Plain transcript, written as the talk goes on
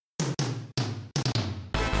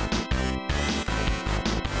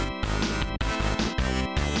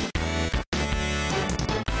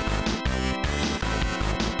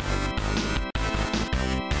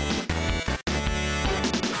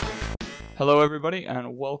Hello, everybody,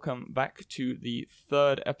 and welcome back to the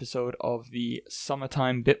third episode of the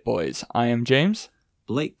Summertime Bit Boys. I am James.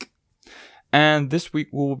 Blake. And this week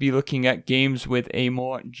we'll be looking at games with a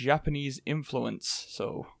more Japanese influence.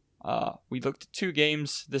 So, we looked at two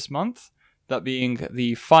games this month, that being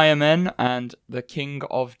the Firemen and the King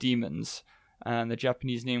of Demons, and the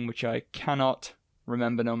Japanese name which I cannot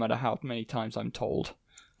remember no matter how many times I'm told.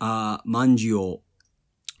 Manjio.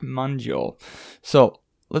 So,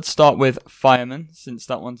 let's start with Firemen, since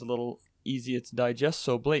that one's a little easier to digest.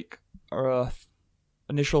 So, Blake,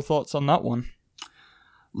 initial thoughts on that one?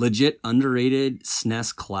 Legit underrated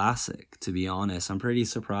SNES classic, to be honest. I'm pretty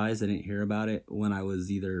surprised I didn't hear about it when I was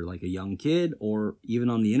either like a young kid or even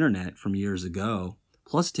on the internet from years ago.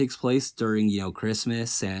 Plus, it takes place during,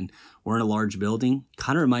 Christmas, and we're in a large building.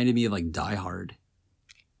 Kind of reminded me of like Die Hard.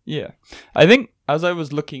 Yeah. I think as I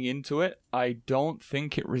was looking into it, I don't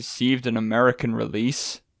think it received an American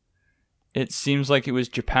release. It seems like it was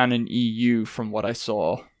Japan and EU from what I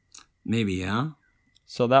saw. Maybe, yeah.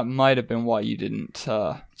 So that might have been why you didn't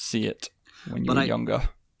see it when you were younger.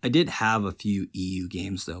 I did have a few EU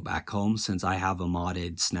games, though, back home, since I have a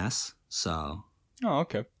modded SNES, so... Oh,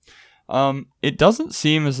 okay. It doesn't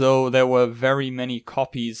seem as though there were very many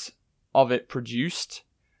copies of it produced.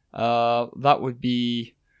 That would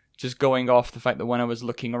be just going off the fact that when I was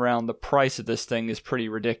looking around, the price of this thing is pretty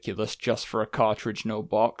ridiculous just for a cartridge, no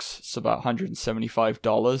box. It's about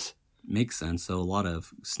 $175. Makes sense, though. A lot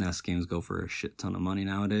of SNES games go for a shit ton of money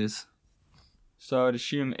nowadays. So I'd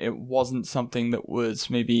assume it wasn't something that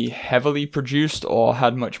was maybe heavily produced or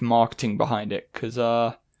had much marketing behind it.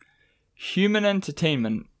 Because Human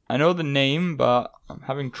Entertainment, I know the name, but I'm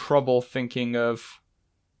having trouble thinking of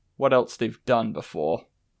what else they've done before.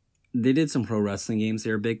 They did some pro wrestling games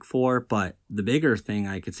they were big for, but the bigger thing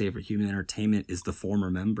I could say for Human Entertainment is the former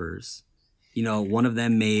members. One of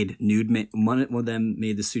them made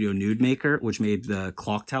the studio Nude Maker, which made the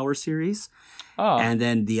Clock Tower series. Oh. And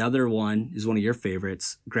then the other one is one of your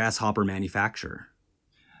favorites, Grasshopper Manufacturer.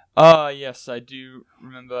 Yes, I do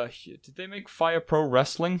remember. Did they make Fire Pro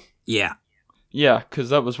Wrestling? Yeah. Yeah, because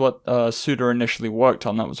that was what Suda initially worked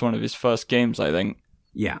on. That was one of his first games, I think.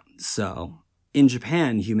 Yeah, so in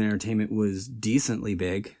Japan, Human Entertainment was decently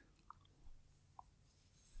big.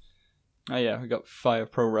 Oh yeah, we got Fire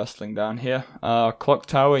Pro Wrestling down here. Clock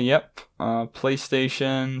Tower, yep.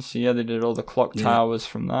 PlayStation, so yeah, they did all the Clock Towers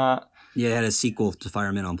from that. Yeah, they had a sequel to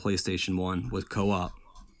Fireman on PlayStation 1 with co-op.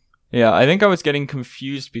 Yeah, I think I was getting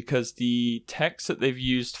confused because the text that they've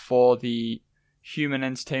used for the Human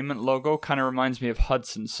Entertainment logo kind of reminds me of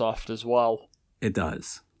Hudson Soft as well. It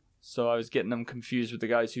does. So I was getting them confused with the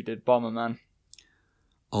guys who did Bomberman.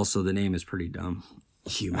 Also, the name is pretty dumb.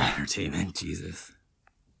 Human Entertainment, Jesus.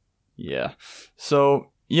 Yeah.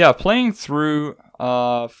 So, yeah, playing through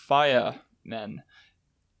Firemen,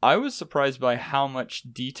 I was surprised by how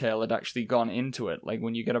much detail had actually gone into it. Like,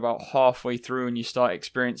 when you get about halfway through and you start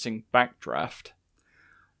experiencing backdraft.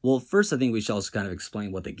 Well, first, I think we should also kind of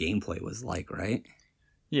explain what the gameplay was like, right?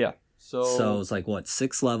 Yeah. So it's like,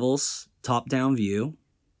 6 levels, top-down view.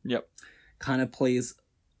 Yep. Kind of plays...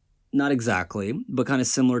 Not exactly, but kind of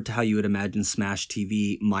similar to how you would imagine Smash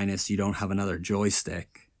TV, minus you don't have another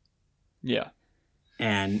joystick. Yeah.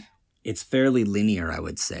 And it's fairly linear, I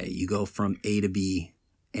would say. You go from A to B,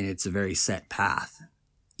 and it's a very set path.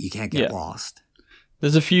 You can't get lost.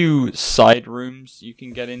 There's a few side rooms you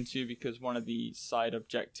can get into, because one of the side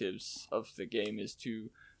objectives of the game is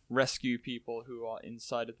to rescue people who are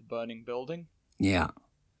inside of the burning building. Yeah.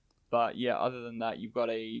 But yeah, other than that, you've got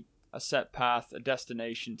a set path, a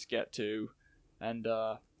destination to get to, and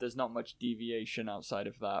there's not much deviation outside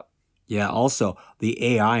of that. Yeah, also, the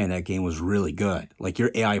AI in that game was really good. Like,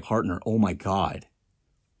 your AI partner, oh my god.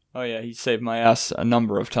 Oh yeah, he saved my ass a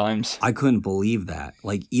number of times. I couldn't believe that.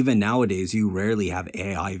 Like, even nowadays, you rarely have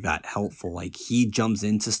AI that helpful. Like, he jumps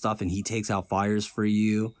into stuff and he takes out fires for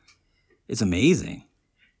you. It's amazing.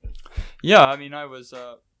 Yeah, I mean, I was...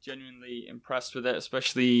 genuinely impressed with it,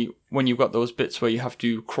 especially when you've got those bits where you have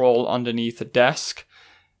to crawl underneath a desk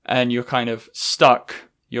and you're kind of stuck.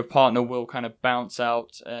 Your partner will kind of bounce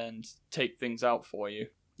out and take things out for you.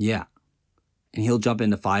 Yeah. And he'll jump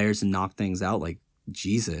into fires and knock things out like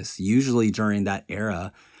Jesus. Usually during that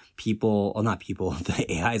era, the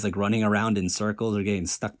AI is like running around in circles or getting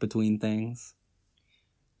stuck between things.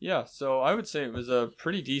 Yeah, so I would say it was a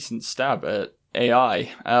pretty decent stab at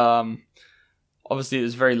AI. Obviously, it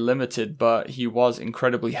was very limited, but he was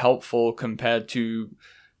incredibly helpful compared to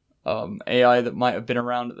AI that might have been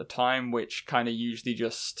around at the time, which kind of usually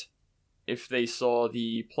just, if they saw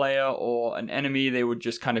the player or an enemy, they would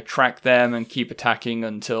just kind of track them and keep attacking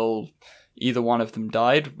until either one of them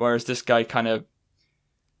died, whereas this guy kind of,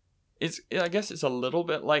 I guess it's a little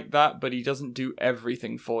bit like that, but he doesn't do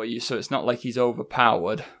everything for you, so it's not like he's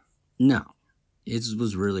overpowered. No, it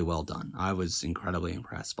was really well done. I was incredibly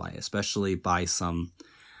impressed by it, especially by some,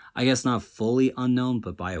 I guess not fully unknown,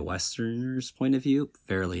 but by a Westerner's point of view,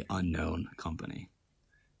 fairly unknown company.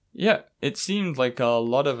 Yeah, it seemed like a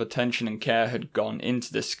lot of attention and care had gone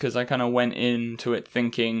into this, because I kind of went into it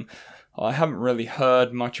thinking, I haven't really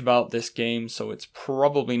heard much about this game, so it's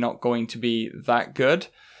probably not going to be that good.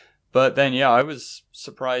 But then, yeah, I was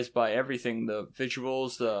surprised by everything. The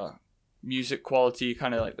visuals, the music quality,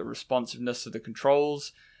 kind of like the responsiveness of the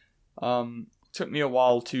controls. Took me a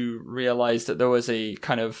while to realize that there was a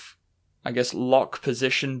kind of, I guess, lock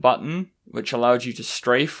position button, which allowed you to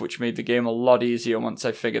strafe, which made the game a lot easier once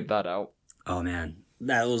I figured that out. Oh, man.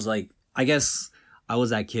 That was like, I guess I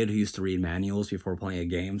was that kid who used to read manuals before playing a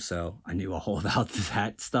game, so I knew all about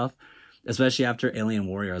that stuff. Especially after Alien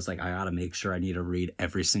Warrior, I was like, I gotta make sure I need to read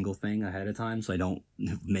every single thing ahead of time so I don't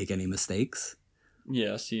make any mistakes.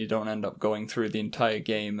 Yeah, so you don't end up going through the entire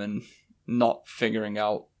game and not figuring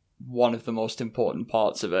out one of the most important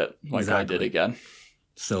parts of it, like exactly. I did again.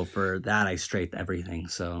 So for that, I strafed everything.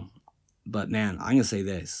 But man, I'm gonna say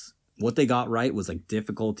this. What they got right was like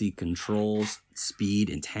difficulty, controls,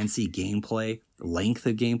 speed, intensity, gameplay, length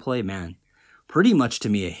of gameplay. Man, pretty much to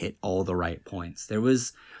me, it hit all the right points.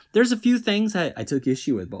 There's a few things that I took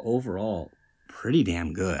issue with, but overall, pretty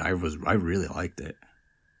damn good. I really liked it.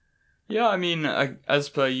 Yeah, I mean, as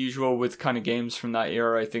per usual with kind of games from that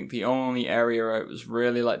era, I think the only area I was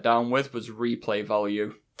really let down with was replay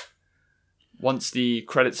value. Once the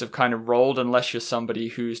credits have kind of rolled, unless you're somebody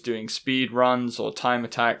who's doing speed runs or time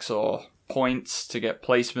attacks or points to get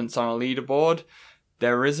placements on a leaderboard,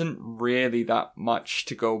 there isn't really that much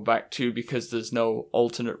to go back to because there's no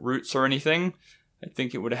alternate routes or anything. I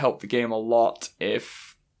think it would have helped the game a lot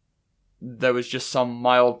if there was just some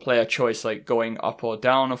mild player choice, like going up or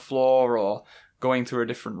down a floor or going through a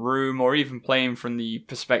different room or even playing from the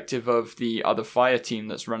perspective of the other fire team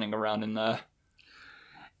that's running around in there.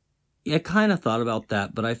 Yeah, I kind of thought about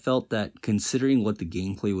that, but I felt that considering what the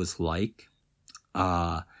gameplay was like,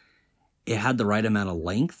 it had the right amount of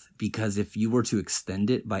length, because if you were to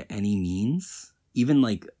extend it by any means, even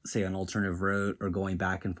like, say, an alternative route or going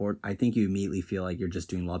back and forth, I think you immediately feel like you're just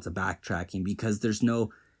doing lots of backtracking because there's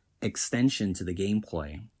no extension to the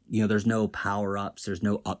gameplay. You know, there's no power-ups, there's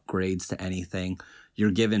no upgrades to anything.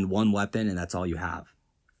 You're given one weapon and that's all you have.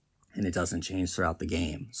 And it doesn't change throughout the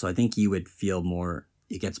game. So I think you would feel more,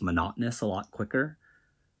 it gets monotonous a lot quicker.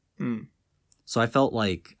 So I felt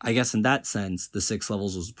like, I guess in that sense, the 6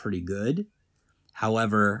 levels was pretty good.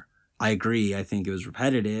 However, I agree, I think it was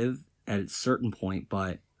repetitive at a certain point,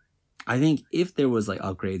 but I think if there was like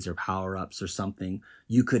upgrades or power-ups or something,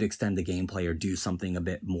 you could extend the gameplay or do something a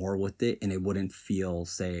bit more with it and it wouldn't feel,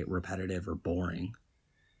 say, repetitive or boring.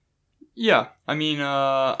 Yeah, I mean,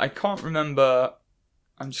 I can't remember,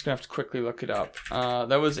 I'm just gonna have to quickly look it up.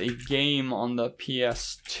 There was a game on the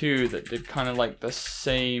PS2 that did kind of like the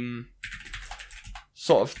same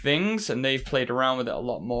sort of things, and they've played around with it a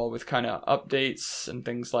lot more with kind of updates and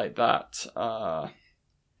things like that.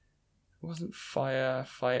 It wasn't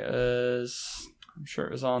Firefighters. I'm sure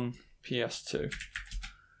it was on PS2.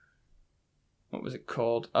 What was it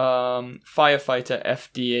called? Firefighter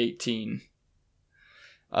FD18.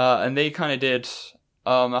 And they kind of did,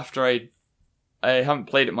 after I haven't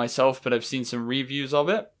played it myself, but I've seen some reviews of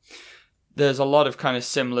it. There's a lot of kind of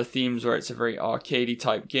similar themes where it's a very arcadey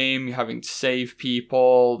type game. You're having to save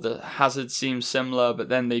people. The hazards seem similar, but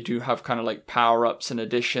then they do have kind of like power-ups and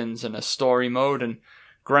additions and a story mode. And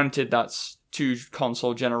granted, that's 2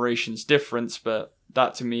 console generations difference, but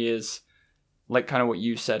that to me is like kind of what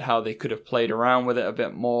you said, how they could have played around with it a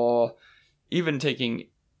bit more, even taking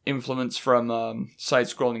influence from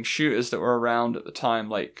side-scrolling shooters that were around at the time,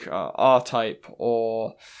 like R-Type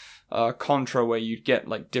or Contra, where you'd get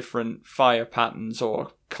like different fire patterns,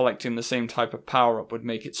 or collecting the same type of power-up would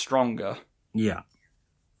make it stronger. Yeah.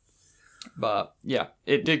 But yeah,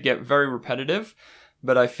 it did get very repetitive,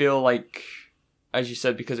 but I feel like, as you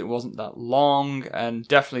said, because it wasn't that long, and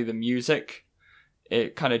definitely the music,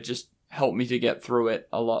 it kind of just helped me to get through it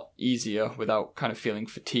a lot easier without kind of feeling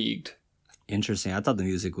fatigued. Interesting. I thought the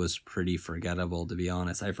music was pretty forgettable, to be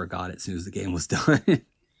honest. I forgot it as soon as the game was done.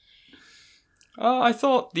 I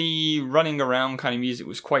thought the running around kind of music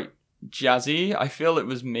was quite jazzy. I feel it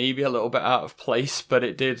was maybe a little bit out of place, but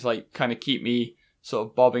it did like kind of keep me sort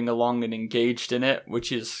of bobbing along and engaged in it,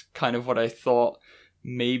 which is kind of what I thought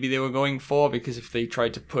maybe they were going for, because if they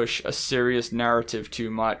tried to push a serious narrative too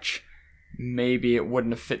much, maybe it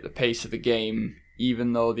wouldn't have fit the pace of the game,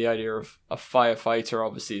 even though the idea of a firefighter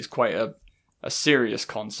obviously is quite a serious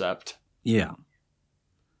concept. Yeah.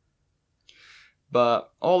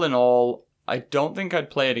 But all in all, I don't think I'd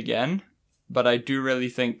play it again, but I do really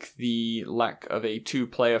think the lack of a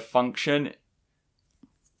 2-player function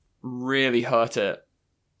really hurt it,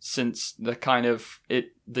 since the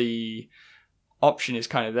option is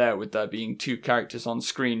kind of there with there being 2 characters on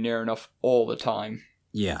screen near enough all the time.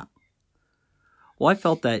 Yeah. Well, I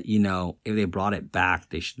felt that, if they brought it back,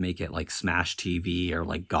 they should make it like Smash TV or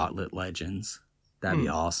like Gauntlet Legends. That'd be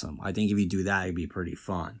awesome. I think if you do that, it'd be pretty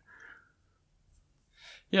fun.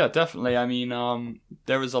 Yeah, definitely. I mean,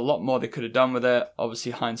 there was a lot more they could have done with it.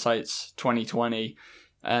 Obviously, hindsight's 2020.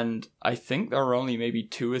 And I think there were only maybe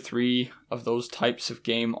 2 or 3 of those types of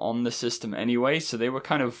game on the system anyway. So they were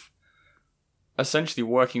kind of essentially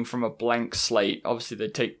working from a blank slate. Obviously,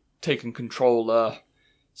 they'd taken controller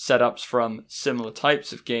setups from similar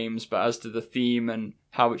types of games, but as to the theme and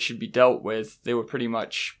how it should be dealt with, they were pretty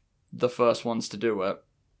much the first ones to do it.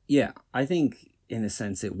 Yeah, I think in a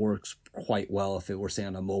sense it works quite well if it were, say,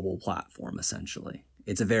 on a mobile platform, essentially.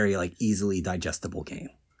 It's a very easily digestible game.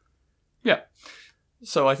 Yeah.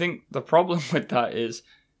 So I think the problem with that is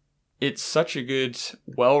it's such a good,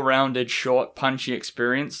 well-rounded, short, punchy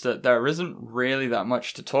experience that there isn't really that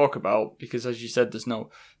much to talk about because, as you said, there's no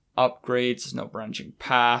upgrades, there's no branching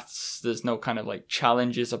paths, there's no kind of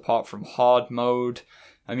challenges apart from hard mode.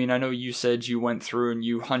 I mean, I know you said you went through and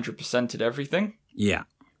you 100%ed everything. Yeah.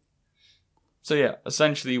 So yeah,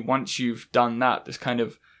 essentially once you've done that, there's kind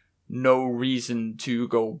of no reason to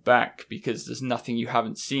go back because there's nothing you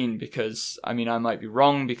haven't seen because, I mean, I might be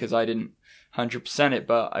wrong because I didn't 100% it,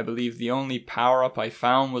 but I believe the only power-up I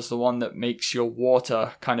found was the one that makes your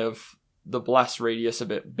water kind of the blast radius a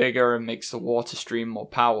bit bigger and makes the water stream more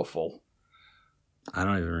powerful. I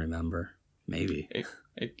don't even remember. Maybe.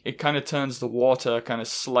 It kind of turns the water kind of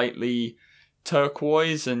slightly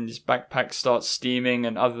turquoise and his backpack starts steaming,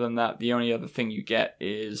 and other than that, the only other thing you get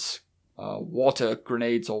is water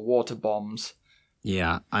grenades or water bombs.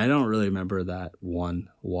 Yeah, I don't really remember that one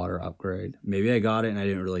water upgrade. Maybe I got it and I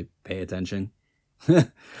didn't really pay attention.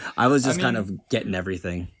 I was just kind of getting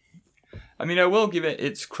everything. I mean, I will give it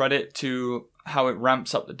its credit to how it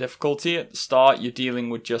ramps up the difficulty. At the start, you're dealing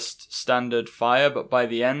with just standard fire, but by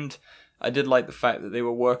the end, I did like the fact that they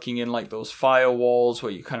were working in those firewalls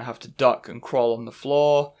where you kind of have to duck and crawl on the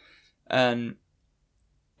floor. And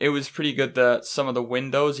it was pretty good that some of the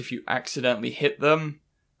windows, if you accidentally hit them,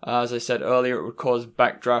 as I said earlier, it would cause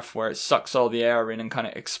backdraft where it sucks all the air in and kind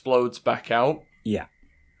of explodes back out. Yeah.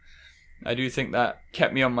 I do think that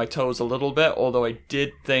kept me on my toes a little bit, although I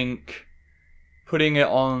did think putting it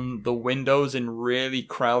on the windows in really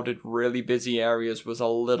crowded, really busy areas was a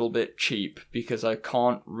little bit cheap because I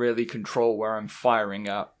can't really control where I'm firing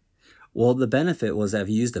at. Well, the benefit was that if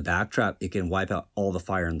you use the backtrap, it can wipe out all the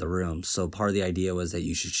fire in the room. So part of the idea was that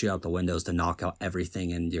you should shoot out the windows to knock out everything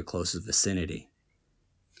in your closest vicinity.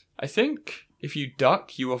 I think if you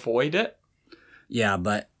duck, you avoid it. Yeah,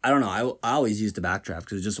 but I don't know. I always use the backtrap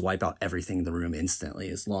because it just wipe out everything in the room instantly.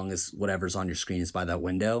 As long as whatever's on your screen is by that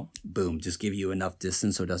window, boom, just give you enough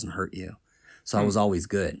distance so it doesn't hurt you. So I was always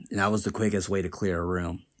good. And that was the quickest way to clear a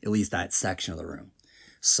room, at least that section of the room.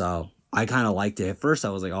 So I kind of liked it. At first, I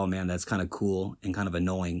was like, oh man, that's kind of cool and kind of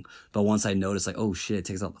annoying. But once I noticed oh shit, it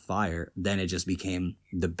takes out the fire, then it just became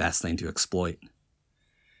the best thing to exploit.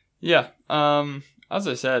 Yeah. As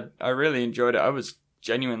I said, I really enjoyed it. I was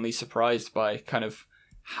genuinely surprised by kind of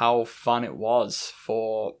how fun it was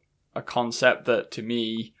for a concept that to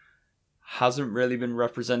me hasn't really been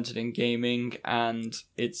represented in gaming, and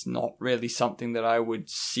it's not really something that I would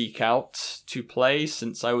seek out to play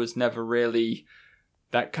since I was never really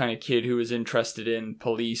that kind of kid who was interested in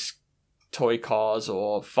police toy cars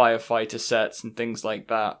or firefighter sets and things like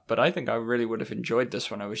that. But I think I really would have enjoyed this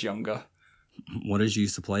when I was younger. What did you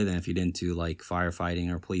used to play then if you didn't do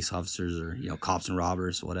firefighting or police officers or cops and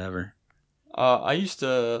robbers, whatever? I used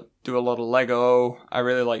to do a lot of Lego. I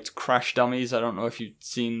really liked Crash Dummies. I don't know if you've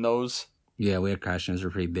seen those. Yeah, we had Crash Dummies. They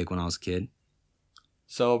were pretty big when I was a kid.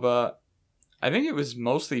 So, but I think it was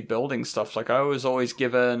mostly building stuff. I was always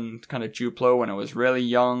given kind of Duplo when I was really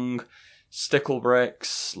young. Stickle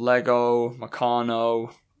bricks, Lego,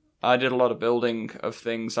 Meccano. I did a lot of building of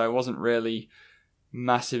things. I wasn't really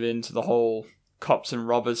massive into the whole cops and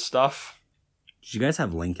robbers stuff. Did you guys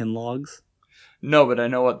have Lincoln Logs? No, but I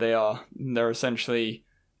know what they are. They're essentially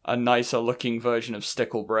a nicer looking version of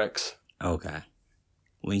Stickle bricks. Okay.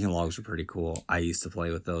 Lincoln Logs were pretty cool. I used to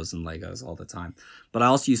play with those and Legos all the time. But I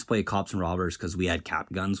also used to play cops and robbers because we had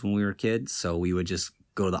cap guns when we were kids. So we would just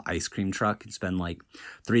go to the ice cream truck and spend like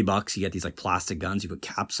 $3. You get these like plastic guns. You put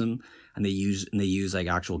caps in them, and they use like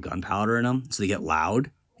actual gunpowder in them, so they get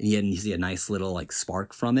loud. And you see a nice little like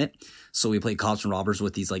spark from it. So we played cops and robbers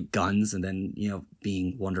with these like guns, and then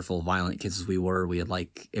being wonderful, violent kids as we were, we had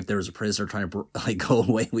like if there was a prisoner trying to like go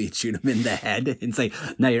away, we'd shoot him in the head and say,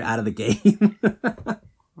 "Now you're out of the game."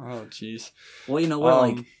 Oh, jeez. Well,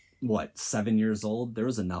 we're like 7 years old. There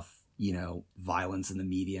was enough violence in the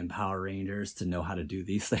media and Power Rangers to know how to do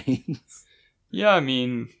these things. Yeah, I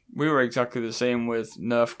mean, we were exactly the same with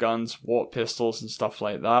Nerf guns, warp pistols, and stuff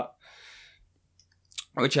like that.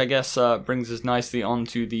 Which I guess brings us nicely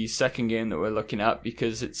onto the second game that we're looking at,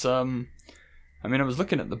 because it's, I was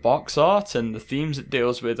looking at the box art, and the themes it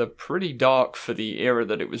deals with are pretty dark for the era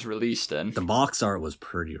that it was released in. The box art was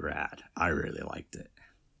pretty rad. I really liked it.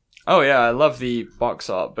 Oh yeah, I love the box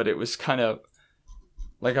art, but it was kind of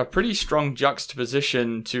like a pretty strong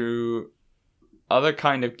juxtaposition to other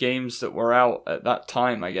kind of games that were out at that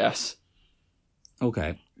time, I guess.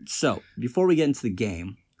 Okay, so before we get into the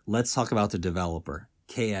game, let's talk about the developer.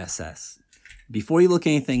 KSS. Before you look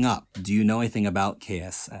anything up, do you know anything about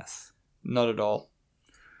KSS? Not at all.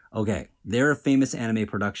 Okay, they're a famous anime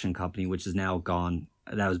production company which is now gone,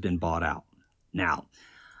 that has been bought out. Now,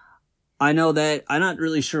 I know that I'm not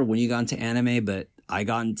really sure when you got into anime, but I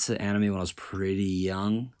got into anime when I was pretty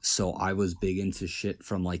young, so I was big into shit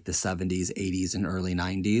from like the 70s, 80s, and early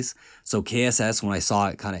 90s. So KSS, when I saw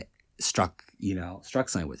it, kind of struck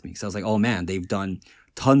something with me. So I was like, oh man, they've done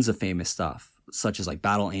tons of famous stuff, such as like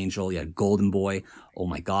Battle Angel, you had Golden Boy, Oh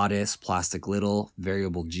My Goddess, Plastic Little,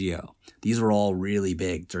 Variable Geo. These were all really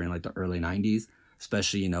big during like the early 90s,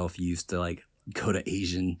 especially, if you used to like go to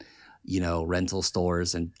Asian, rental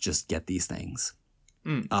stores and just get these things.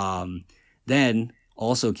 Then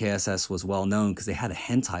also KSS was well known because they had a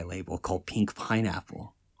hentai label called Pink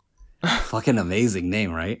Pineapple. Fucking amazing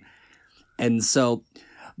name, right? And so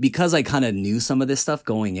because I kind of knew some of this stuff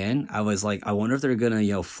going in, I was like, I wonder if they're going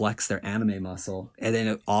to, flex their anime muscle. And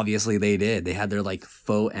then obviously they did. They had their like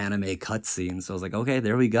faux anime cutscenes. So I was like, okay,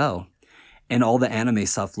 there we go. And all the anime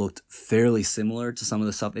stuff looked fairly similar to some of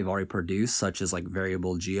the stuff they've already produced, such as like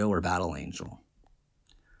Variable Geo or Battle Angel.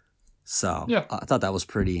 So yeah. I thought that was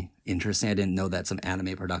pretty interesting. I didn't know that some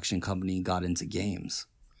anime production company got into games.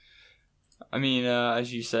 I mean,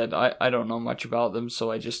 as you said, I don't know much about them,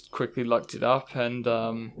 so I just quickly looked it up, and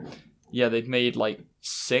they'd made like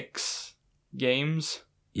 6 games.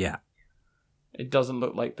 Yeah. It doesn't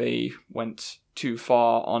look like they went too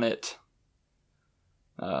far on it,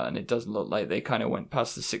 and it doesn't look like they kind of went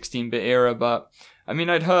past the 16-bit era, but I mean,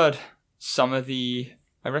 I recognized some of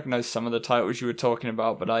the titles you were talking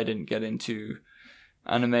about, but I didn't get into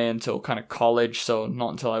anime until kind of college, so not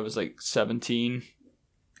until I was like 17.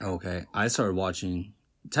 Okay,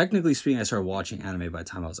 technically speaking, I started watching anime by the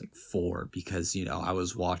time I was like 4 because, I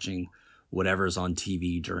was watching whatever's on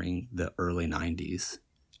TV during the early 90s.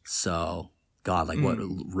 So, God, like what,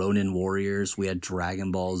 Ronin Warriors, we had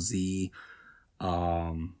Dragon Ball Z,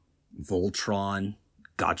 Voltron,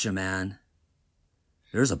 Gatchaman.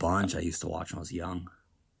 There's a bunch I used to watch when I was young.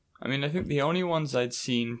 I mean, I think the only ones I'd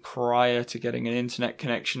seen prior to getting an internet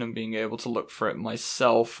connection and being able to look for it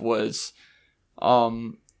myself was...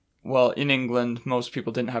 in England, most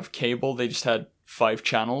people didn't have cable. They just had 5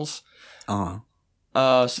 channels. So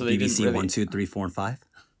they BBC didn't really... 1, 2, 3, 4, and 5?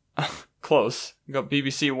 Close. You got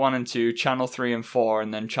BBC 1 and 2, Channel 3 and 4,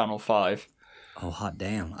 and then Channel 5. Oh, hot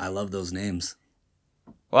damn. I love those names.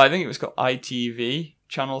 Well, I think it was called ITV,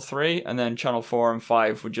 Channel 3, and then Channel 4 and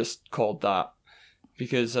 5 were just called that.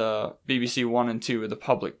 Because BBC 1 and 2 are the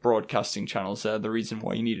public broadcasting channels. They're the reason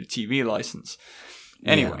why you need a TV license.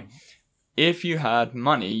 Anyway... Yeah. If you had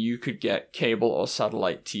money, you could get cable or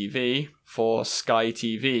satellite TV for Sky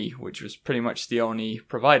TV, which was pretty much the only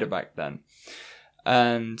provider back then.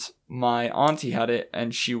 And my auntie had it,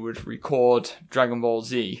 and she would record Dragon Ball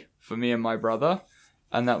Z for me and my brother,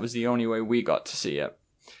 and that was the only way we got to see it.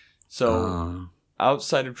 So,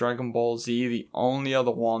 outside of Dragon Ball Z, the only other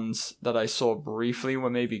ones that I saw briefly were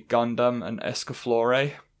maybe Gundam and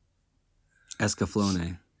Escaflowne.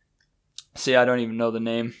 Escaflowne. See, I don't even know the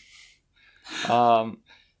name.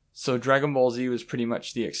 So Dragon Ball Z was pretty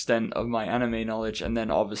much the extent of my anime knowledge, and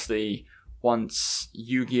then obviously once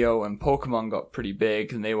Yu-Gi-Oh! And Pokemon got pretty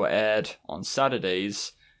big and they were aired on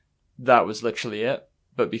Saturdays, that was literally it.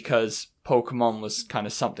 But because Pokemon was kind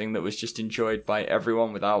of something that was just enjoyed by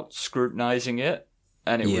everyone without scrutinizing it,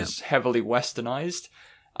 and it was heavily westernized,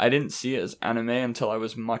 I didn't see it as anime until I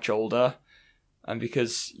was much older. And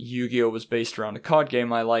because Yu-Gi-Oh! Was based around a card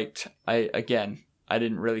game I liked, I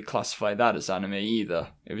didn't really classify that as anime either.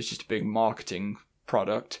 It was just a big marketing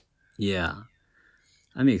product. Yeah.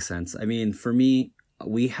 That makes sense. I mean, for me,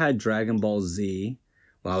 we had Dragon Ball Z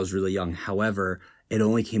when I was really young. However, it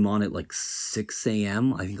only came on at like 6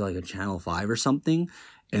 a.m. I think like a Channel 5 or something.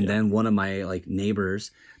 And then one of my like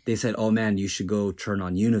neighbors, they said, "Oh man, you should go turn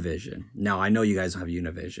on Univision." Now I know you guys don't have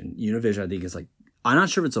Univision. Univision, I think, is like, I'm not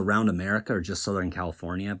sure if it's around America or just Southern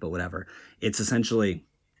California, but whatever. It's essentially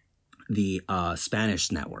the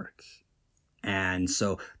Spanish network. And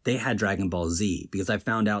so they had Dragon Ball Z, because I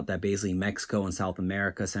found out that basically Mexico and South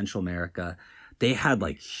America, Central America, they had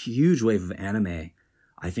like huge wave of anime,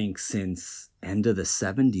 I think since end of the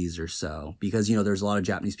 70s or so, because, you know, there's a lot of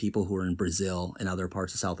Japanese people who are in Brazil and other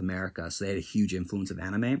parts of South America. So they had a huge influence of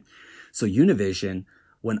anime. So Univision,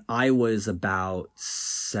 when I was about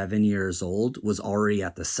 7 years old, was already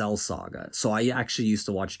at the Cell Saga. So I actually used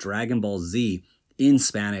to watch Dragon Ball Z in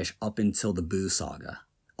Spanish up until the Buu Saga,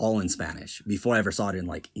 all in Spanish, before I ever saw it in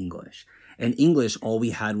like English. And English, all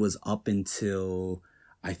we had was up until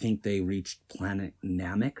I think they reached Planet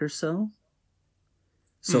Namek or so.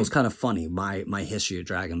 So it's kind of funny, my history of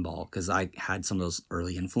Dragon Ball, because I had some of those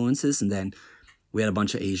early influences. And then we had a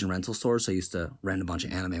bunch of Asian rental stores, so I used to rent a bunch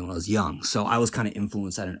of anime when I was young. So I was kind of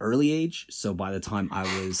influenced at an early age. So by the time I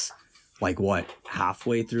was like,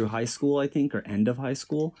 halfway through high school, I think, or end of high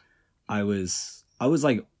school, I was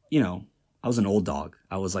like, you know, I was an old dog.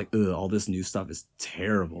 I was like, ugh, all this new stuff is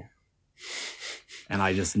terrible. And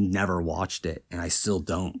I just never watched it. And I still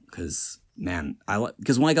don't, because, man,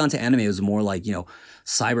 because when I got into anime, it was more like, you know,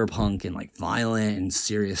 cyberpunk and like violent and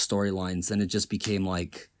serious storylines. And it just became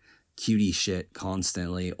like cutie shit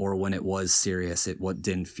constantly. Or when it was serious, what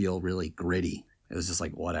didn't feel really gritty. It was just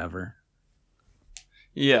like, whatever.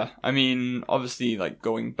 Yeah, I mean, obviously, like,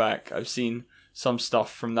 going back, I've seen some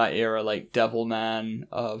stuff from that era, like Devilman,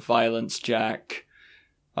 Violence Jack.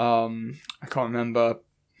 I can't remember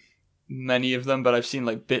many of them, but I've seen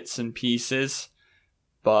like bits and pieces.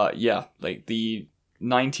 But yeah, like the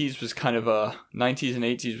 90s and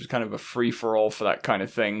 80s was kind of a free-for-all for that kind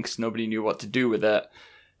of thing, because nobody knew what to do with it.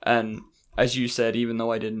 And as you said, even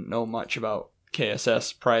though I didn't know much about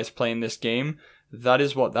KSS prior to playing this game, that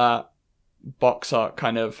is what that box art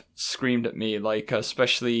kind of screamed at me, like,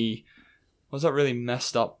 especially, what was that really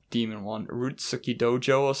messed up demon one? Urutsuki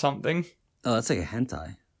Dojo or something? Oh, that's like a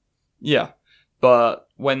hentai. Yeah, but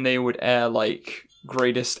when they would air, like,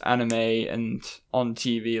 greatest anime and on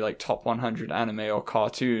TV, like top 100 anime or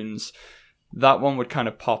cartoons, that one would kind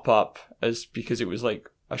of pop up because it was like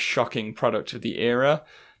a shocking product of the era,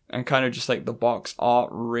 and kind of just like the box art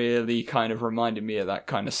really kind of reminded me of that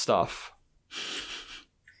kind of stuff.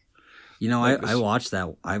 You know, I watched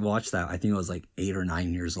that. I think I was like 8 or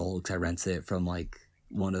 9 years old, because I rented it from like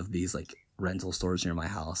one of these like rental stores near my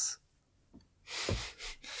house.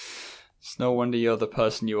 It's no wonder you're the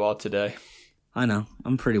person you are today. I know.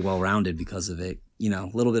 I'm pretty well-rounded because of it. You know,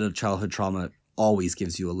 a little bit of childhood trauma always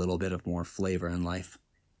gives you a little bit of more flavor in life.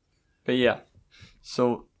 But yeah,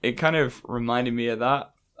 so it kind of reminded me of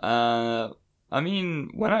that. I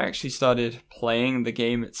mean, when I actually started playing the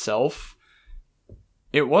game itself,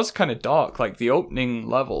 it was kind of dark. Like, the opening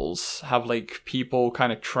levels have, like, people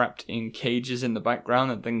kind of trapped in cages in the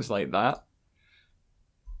background and things like that.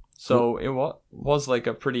 So it was like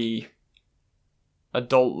a pretty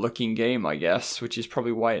adult-looking game, I guess, which is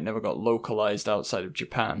probably why it never got localized outside of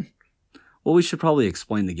Japan. Well, we should probably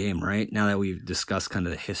explain the game, right? Now that we've discussed kind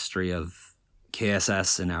of the history of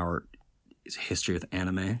KSS and our history with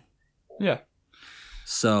anime. Yeah.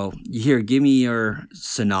 So, here, give me your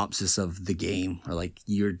synopsis of the game, or like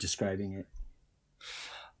you're describing it.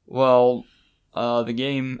 Well, the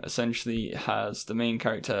game essentially has the main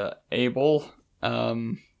character, Abel,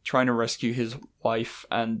 trying to rescue his wife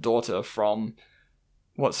and daughter from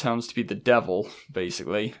what sounds to be the devil,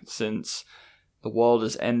 basically, since the world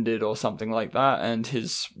has ended or something like that, and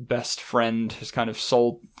his best friend has kind of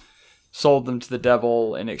sold them to the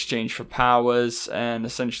devil in exchange for powers, and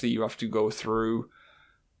essentially you have to go through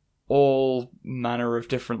all manner of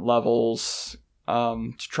different levels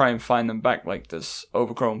to try and find them back. Like, there's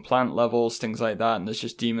overgrown plant levels, things like that, and there's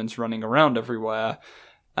just demons running around everywhere.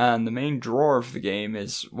 And the main draw of the game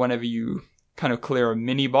is whenever you kind of clear a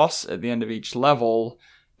mini-boss at the end of each level,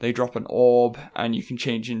 they drop an orb, and you can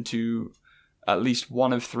change into at least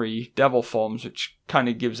one of 3 devil forms, which kind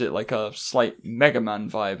of gives it like a slight Mega Man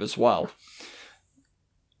vibe as well.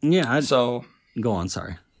 Yeah, so go on,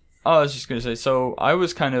 sorry. I was just going to say, so I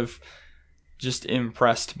was kind of just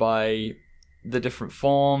impressed by the different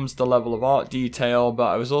forms, the level of art detail, but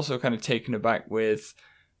I was also kind of taken aback with,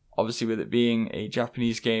 obviously with it being a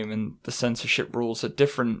Japanese game and the censorship rules are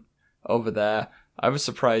different over there, I was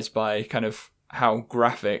surprised by kind of how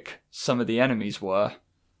graphic some of the enemies were.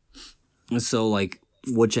 So, like,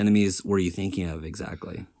 which enemies were you thinking of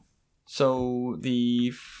exactly? So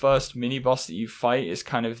the first mini boss that you fight is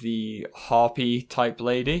kind of the harpy type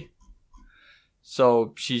lady.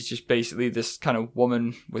 So she's just basically this kind of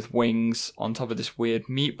woman with wings on top of this weird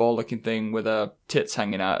meatball looking thing with her tits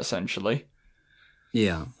hanging out, essentially.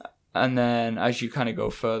 Yeah. And then as you kind of go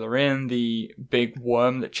further in, the big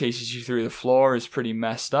worm that chases you through the floor is pretty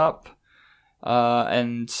messed up.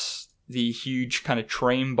 And the huge kind of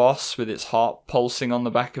train boss with its heart pulsing on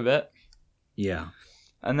the back of it. Yeah.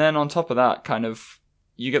 And then on top of that, kind of,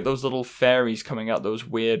 you get those little fairies coming out, those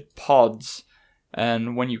weird pods.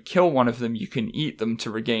 And when you kill one of them, you can eat them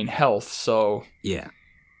to regain health. So yeah,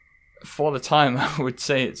 for the time, I would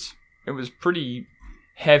say it was pretty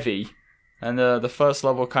heavy. And the first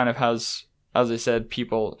level kind of has, as I said,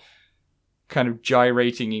 people kind of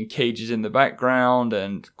gyrating in cages in the background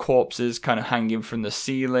and corpses kind of hanging from the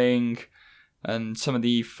ceiling. And some of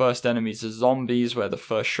the first enemies are zombies where the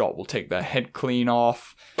first shot will take their head clean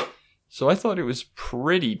off. So I thought it was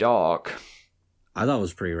pretty dark. I thought it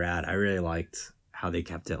was pretty rad. I really liked how they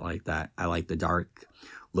kept it like that. I like the dark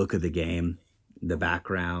look of the game, the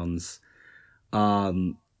backgrounds.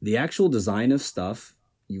 The actual design of stuff,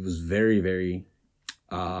 it was very, very,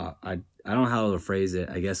 I don't know how to phrase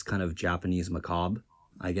it. I guess kind of Japanese macabre,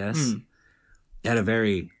 I guess. It had a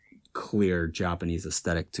very clear Japanese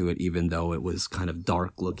aesthetic to it, even though it was kind of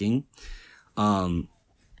dark looking. To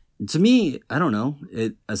me, I don't know.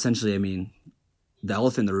 It essentially, I mean, the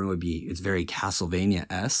elephant in the room would be, it's very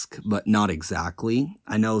Castlevania-esque, but not exactly.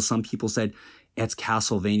 I know some people said it's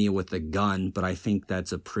Castlevania with a gun, but I think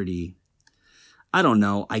that's a pretty, I don't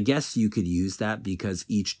know. I guess you could use that because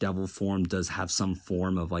each devil form does have some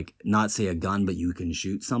form of like, not say a gun, but you can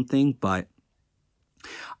shoot something. But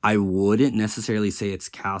I wouldn't necessarily say it's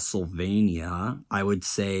Castlevania. I would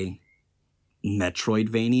say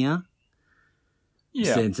Metroidvania.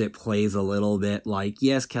 Yeah. Since it plays a little bit like,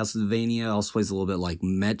 yes, Castlevania also plays a little bit like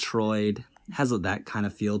Metroid, has that kind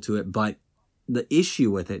of feel to it. But the issue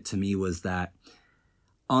with it to me was that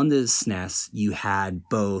on the SNES, you had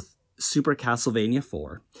both Super Castlevania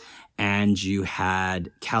 4 and you had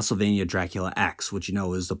Castlevania Dracula X, which, you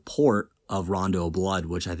know, is the port of Rondo of Blood,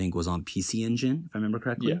 which I think was on PC Engine, if I remember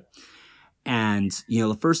correctly. Yeah. And, you know,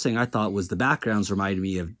 the first thing I thought was the backgrounds reminded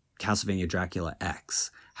me of Castlevania Dracula X.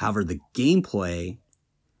 However, the gameplay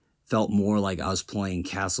felt more like I was playing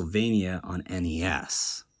Castlevania on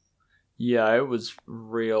NES. Yeah, it was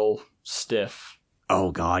real stiff.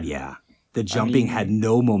 Oh, God, yeah. The jumping had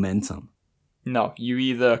no momentum. No, you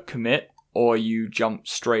either commit or you jump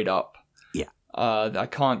straight up. Yeah. I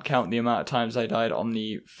can't count the amount of times I died on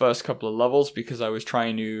the first couple of levels because I was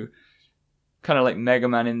trying to kind of like Mega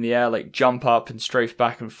Man in the air, like jump up and strafe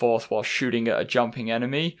back and forth while shooting at a jumping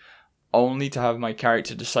enemy, only to have my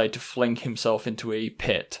character decide to fling himself into a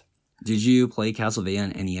pit. Did you play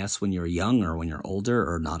Castlevania on NES when you were young or when you're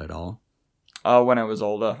older or not at all? When I was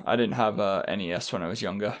older. I didn't have NES when I was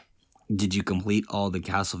younger. Did you complete all the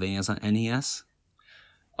Castlevanias on NES?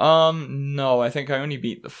 No, I think I only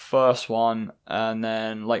beat the first one, and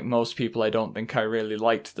then, like most people, I don't think I really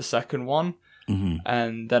liked the second one,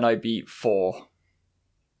 and then I beat 4.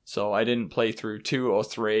 So I didn't play through 2 or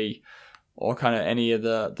 3, or kind of any of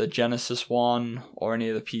the Genesis one, or any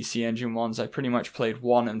of the PC Engine ones. I pretty much played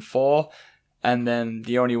 1 and 4, and then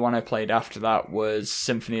the only one I played after that was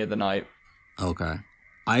Symphony of the Night. Okay.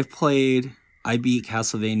 I beat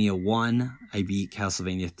Castlevania 1, I beat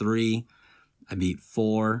Castlevania 3, I beat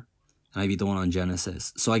 4, and I beat the one on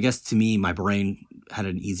Genesis. So I guess to me, my brain had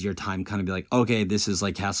an easier time kind of be like, okay, this is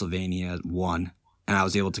like Castlevania 1. And I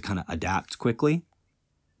was able to kind of adapt quickly.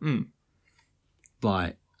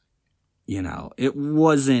 But, you know, it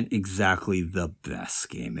wasn't exactly the best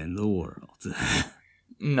game in the world.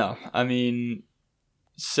 No, I mean,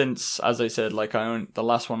 since, as I said, like the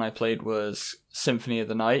last one I played was Symphony of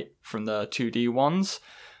the Night from the 2D ones.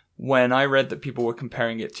 When I read that people were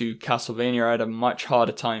comparing it to Castlevania, I had a much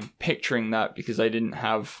harder time picturing that because I didn't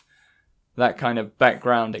have that kind of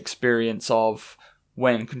background experience of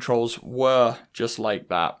when controls were just like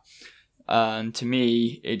that. And to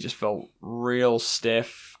me, it just felt real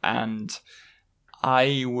stiff, and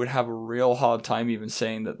I would have a real hard time even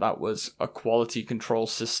saying that that was a quality control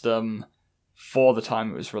system for the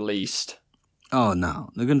time it was released. Oh,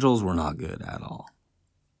 no. The controls were not good at all.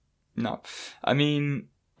 No. I mean,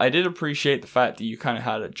 I did appreciate the fact that you kind of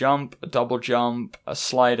had a jump, a double jump, a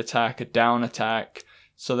slide attack, a down attack.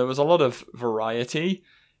 So there was a lot of variety.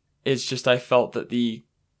 It's just I felt that the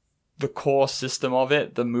core system of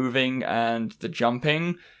it, the moving and the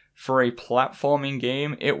jumping, for a platforming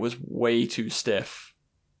game, it was way too stiff.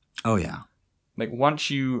 Oh, yeah. Like, once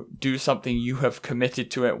you do something, you have committed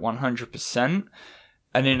to it 100%.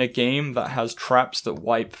 And in a game that has traps that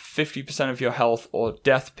wipe 50% of your health or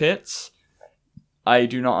death pits, I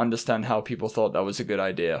do not understand how people thought that was a good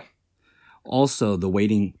idea. Also, the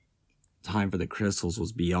waiting time for the crystals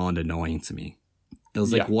was beyond annoying to me. It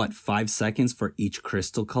was like, 5 seconds for each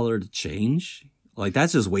crystal color to change? Like,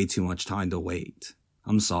 that's just way too much time to wait.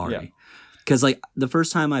 I'm sorry. Because, like, the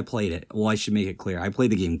first time I played it, well, I should make it clear. I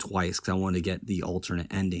played the game twice because I wanted to get the alternate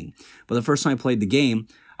ending. But the first time I played the game,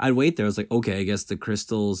 I'd wait there. I was like, okay, I guess the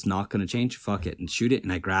crystal's not going to change. Fuck it. And shoot it.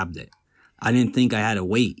 And I grabbed it. I didn't think I had to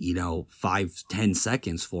wait, 5-10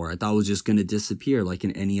 seconds for it. I thought it was just going to disappear like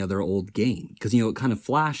in any other old game. Because, it kind of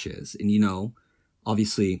flashes. And,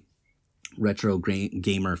 obviously, retro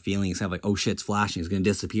gamer feelings have like, oh shit, it's flashing. It's going to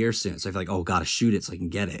disappear soon. So I feel like, oh, gotta shoot it so I can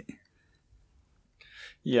get it.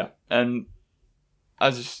 Yeah. And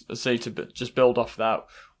as I say, to just build off that,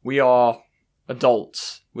 we are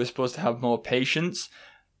adults. We're supposed to have more patience.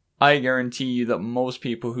 I guarantee you that most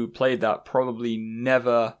people who played that probably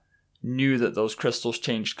never knew that those crystals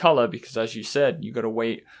changed color because, as you said, you got to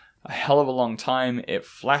wait a hell of a long time. It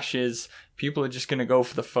flashes. People are just going to go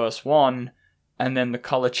for the first one, and then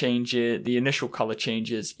the initial color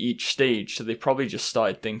changes each stage. So they probably just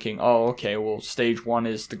started thinking, oh, okay, well, stage 1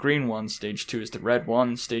 is the green one, stage 2 is the red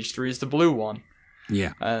one, stage 3 is the blue one.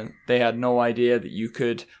 Yeah. And they had no idea that you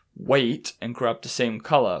could wait and grab the same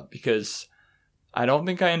color, because I don't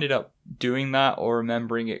think I ended up doing that or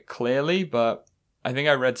remembering it clearly, but I think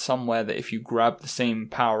I read somewhere that if you grab the same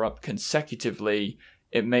power-up consecutively,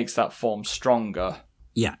 it makes that form stronger.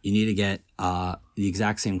 Yeah, you need to get the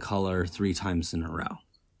exact same color 3 times in a row.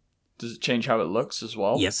 Does it change how it looks as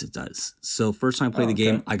well? Yes, it does. So first time I played the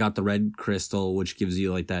game, I got the red crystal, which gives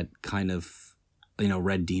you like that kind of,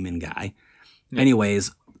 red demon guy. Yeah.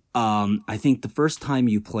 Anyways, I think the first time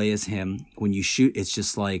you play as him, when you shoot, it's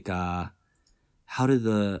just like, how did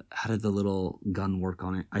the little gun work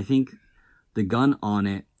on it? I think the gun on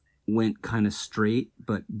it went kind of straight,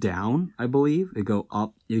 but down, I believe. It go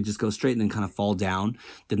up, it would just go straight and then kind of fall down.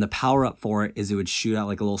 Then the power up for it is it would shoot out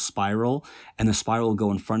like a little spiral, and the spiral would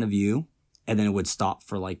go in front of you, and then it would stop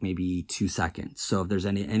for like maybe 2 seconds. So if there's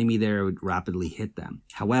any enemy there, it would rapidly hit them.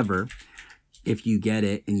 However, if you get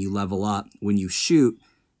it and you level up, when you shoot,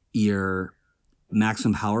 your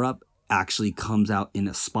maximum power up actually comes out in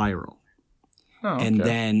a spiral. Oh, okay. And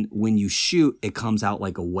then when you shoot, it comes out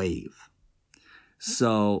like a wave.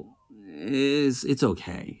 So it's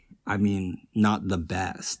okay. I mean, not the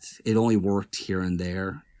best. It only worked here and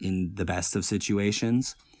there in the best of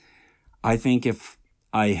situations. I think if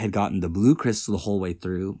I had gotten the blue crystal the whole way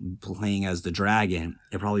through, playing as the dragon,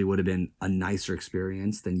 it probably would have been a nicer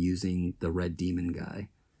experience than using the red demon guy.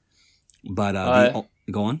 But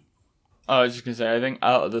go on. I was just going to say, I think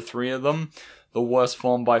out of the 3 of them, the worst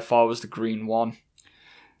form by far was the green one.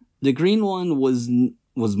 The green one was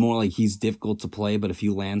more like he's difficult to play, but if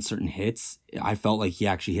you land certain hits, I felt like he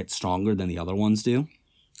actually hit stronger than the other ones do.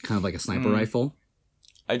 Kind of like a sniper rifle.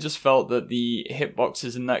 I just felt that the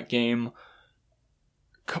hitboxes in that game,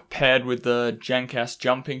 compared with the Gencast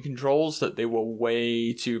jumping controls, that they were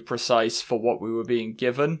way too precise for what we were being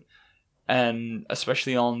given. And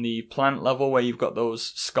especially on the plant level where you've got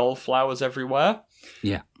those skull flowers everywhere.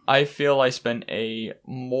 Yeah. I feel I spent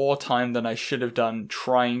more time than I should have done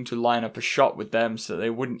trying to line up a shot with them so that they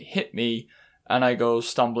wouldn't hit me, and I go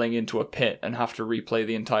stumbling into a pit and have to replay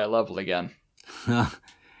the entire level again.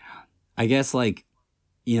 I guess,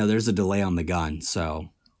 there's a delay on the gun, so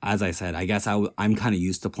as I said, I guess I'm kind of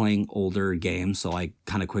used to playing older games, so I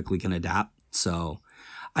kind of quickly can adapt. So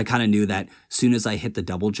I kind of knew that as soon as I hit the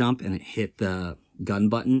double jump and it hit the gun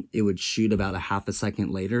button, it would shoot about a half a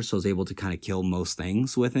second later, so I was able to kind of kill most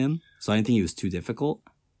things with him. So I didn't think he was too difficult.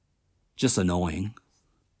 Just annoying.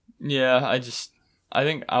 Yeah, I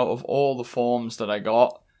think out of all the forms that I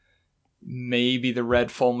got, maybe the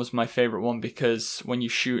red form was my favorite one, because when you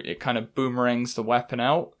shoot, it kind of boomerangs the weapon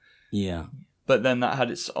out. Yeah. But then that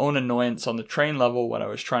had its own annoyance on the train level when I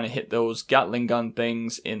was trying to hit those Gatling gun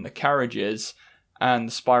things in the carriages, and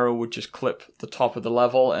the spiral would just clip the top of the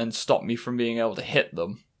level and stop me from being able to hit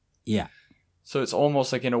them. Yeah. So it's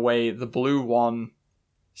almost like, in a way, the blue one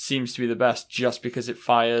seems to be the best just because it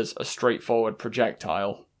fires a straightforward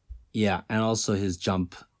projectile. Yeah, and also his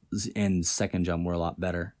jump and second jump were a lot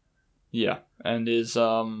better. Yeah, and his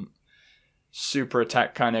super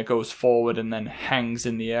attack kind of goes forward and then hangs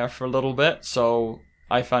in the air for a little bit. So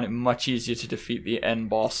I found it much easier to defeat the end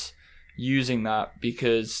boss using that,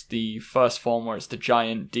 because the first form, where it's the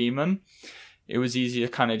giant demon, it was easier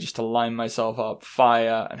kind of just to line myself up,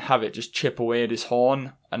 fire, and have it just chip away at his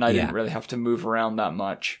horn, and I didn't really have to move around that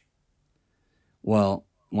much. Well,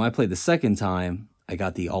 when I played the second time, I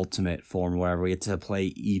got the ultimate form, wherever we get to play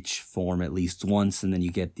each form at least once, and then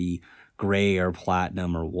you get the gray or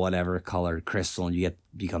platinum or whatever colored crystal, and you get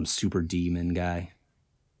become super demon guy.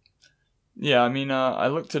 Yeah, I mean, I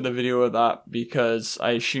looked at a video of that because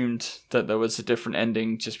I assumed that there was a different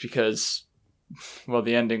ending just because, well,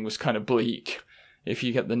 the ending was kind of bleak if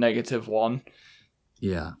you get the negative one.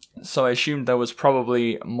 Yeah. So I assumed there was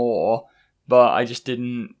probably more, but I just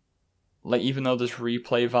didn't, like, even though there's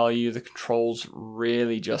replay value, the controls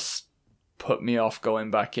really just put me off going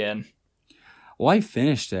back in. Well, I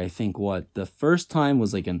finished it, I think, the first time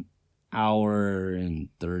was like an hour and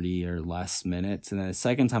 30 or less minutes, and then the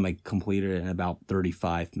second time I completed it in about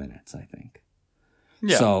 35 minutes, I think.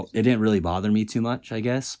 Yeah. So it didn't really bother me too much, I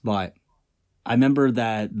guess, but I remember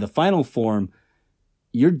that the final form,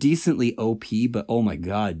 you're decently OP, but oh my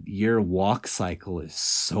god, your walk cycle is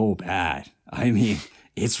so bad. I mean,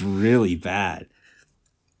 it's really bad.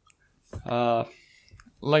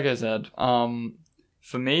 Like I said,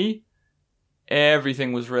 for me,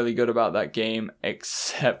 everything was really good about that game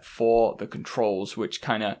except for the controls, which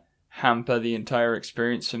kind of hamper the entire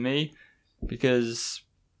experience for me, because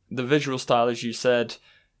the visual style, as you said,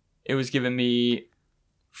 it was giving me,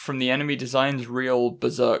 from the enemy designs, real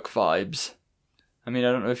Berserk vibes. I mean,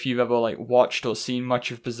 I don't know if you've ever like watched or seen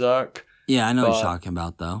much of Berserk. Yeah, I know what you're talking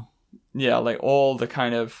about, though. Yeah, like all the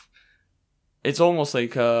kind of, it's almost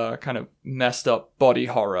like a kind of messed up body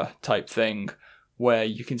horror type thing, where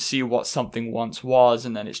you can see what something once was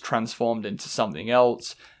and then it's transformed into something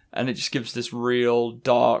else, and it just gives this real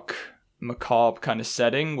dark, macabre kind of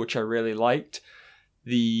setting, which I really liked.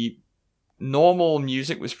 The normal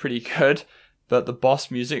music was pretty good, but the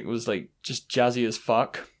boss music was like just jazzy as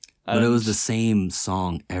fuck. But it was the same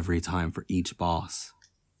song every time for each boss.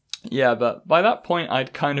 Yeah, but by that point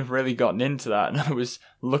I'd kind of really gotten into that, and I was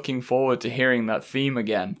looking forward to hearing that theme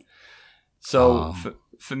again. So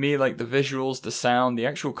for me, like, the visuals, the sound, the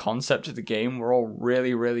actual concept of the game were all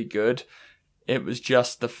really, really good. It was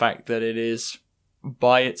just the fact that it is,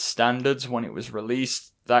 by its standards when it was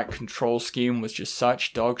released, that control scheme was just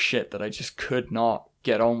such dog shit that I just could not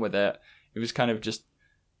get on with it. It was kind of just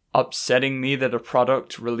upsetting me that a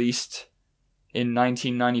product released in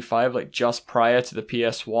 1995, like just prior to the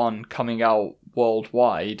PS1 coming out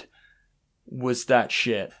worldwide, was that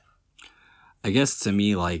shit. I guess to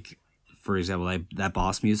me, like, for example, that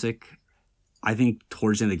boss music, I think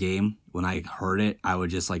towards the end of the game, when I heard it, I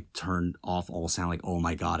would just like turn off all sound, like, oh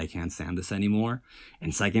my god, I can't stand this anymore.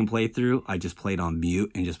 And second playthrough, I just played on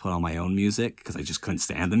mute and just put on my own music because I just couldn't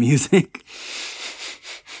stand the music.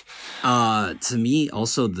 To me,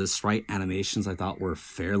 also, the sprite animations I thought were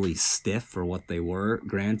fairly stiff for what they were.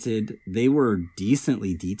 Granted, they were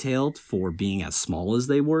decently detailed for being as small as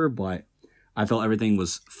they were, but I felt everything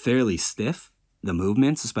was fairly stiff. The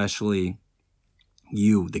movements, especially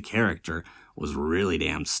you, the character, was really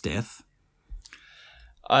damn stiff.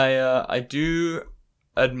 I do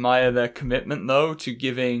admire their commitment, though, to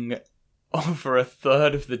giving over a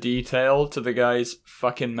third of the detail to the guy's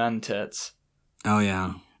fucking man tits. Oh,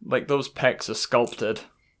 yeah. Like, those pecs are sculpted.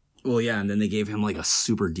 Well, yeah, and then they gave him, like, a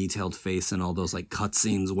super detailed face and all those, like,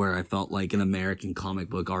 cutscenes where I felt like an American comic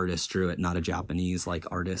book artist drew it, not a Japanese,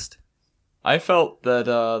 like, artist. I felt that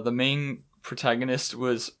the main protagonist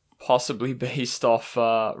was possibly based off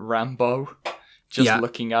Rambo, just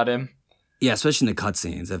looking at him. Yeah, especially in the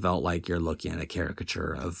cutscenes, it felt like you're looking at a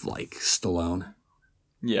caricature of, like, Stallone.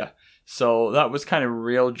 Yeah, so that was kind of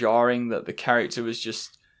real jarring that the character was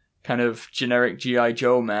just kind of generic G.I.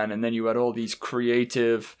 Joe man, and then you had all these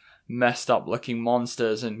creative, messed up looking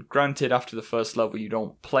monsters, and granted, after the first level you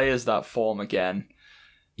don't play as that form again.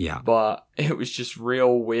 Yeah. But it was just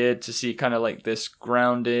real weird to see kind of like this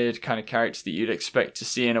grounded kind of character that you'd expect to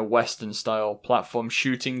see in a Western style platform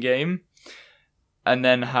shooting game, and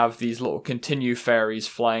then have these little continue fairies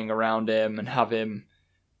flying around him and have him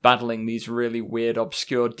battling these really weird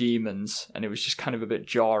obscure demons, and it was just kind of a bit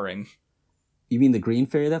jarring. You mean the green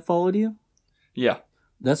fairy that followed you? Yeah.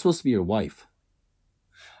 That's supposed to be your wife.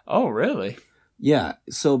 Oh, really? Yeah,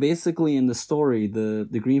 so basically in the story, the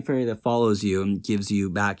green fairy that follows you and gives you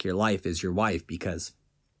back your life is your wife because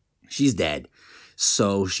she's dead.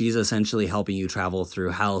 So she's essentially helping you travel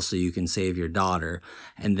through hell so you can save your daughter.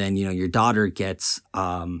 And then, you know, your daughter gets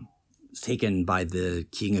taken by the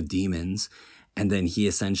king of demons, and then he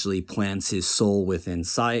essentially plants his soul within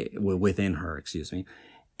her, excuse me.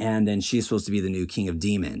 And then she's supposed to be the new king of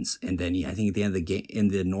demons. And then I think at the end of the game, in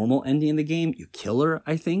the normal ending of the game, you kill her,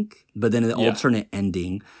 I think. But then in the alternate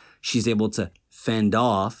ending, she's able to fend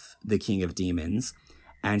off the king of demons,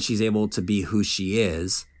 and she's able to be who she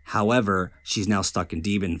is. However, she's now stuck in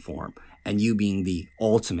demon form. and you being the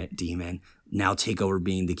ultimate demon now take over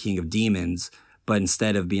being the king of demons. But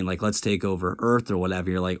instead of being like, let's take over Earth or whatever,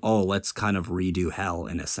 you're like, oh, let's kind of redo hell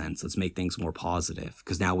in a sense. Let's make things more positive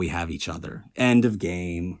because now we have each other. End of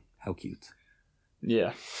game. How cute.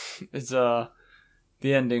 Yeah. It's the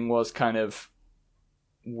ending was kind of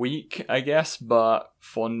weak, I guess, but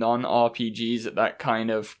for non-RPGs at that kind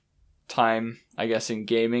of time, I guess in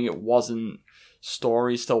gaming,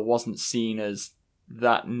 story still wasn't seen as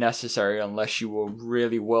that necessary unless you were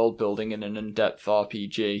really world building in an in-depth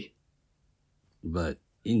RPG. But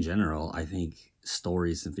in general, I think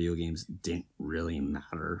stories in video games didn't really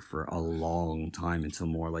matter for a long time until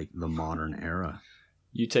more like the modern era.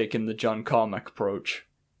 You taking the John Carmack approach.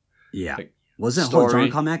 Yeah. Like, was it John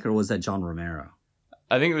Carmack or was that John Romero?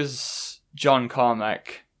 I think it was John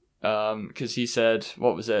Carmack, because he said,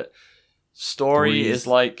 what was it? Story is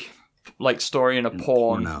like story in a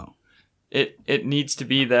porn. No. It needs to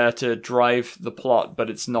be there to drive the plot, but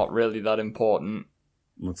it's not really that important.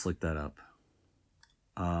 Let's look that up.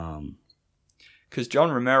 Because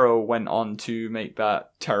John Romero went on to make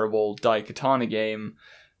that terrible Daikatana game,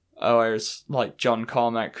 whereas like John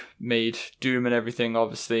Carmack made Doom and everything,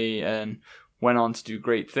 obviously, and went on to do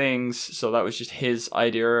great things. So that was just his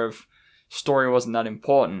idea of story wasn't that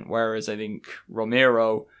important, whereas I think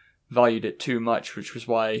Romero valued it too much, which was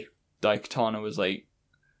why Daikatana was like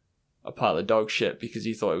a pile of dog shit, because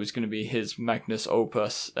he thought it was going to be his magnus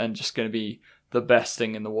opus and just going to be the best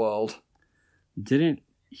thing in the world. Didn't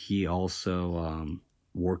he also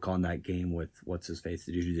work on that game with what's his face,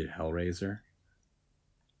 the dude who did Hellraiser?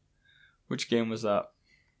 Which game was that?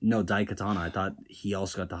 No, Daikatana. I thought he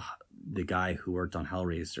also got the guy who worked on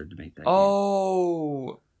Hellraiser to make that game.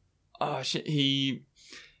 Oh shit! I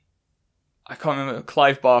can't remember.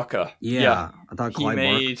 Clive Barker. Yeah. I thought Clive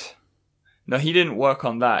Barker. No, he didn't work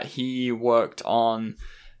on that. He worked on.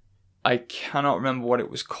 I cannot remember what it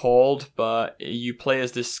was called, but you play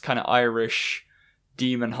as this kind of Irish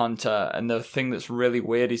demon hunter, and the thing that's really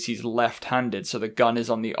weird is he's left-handed, so the gun is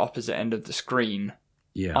on the opposite end of the screen.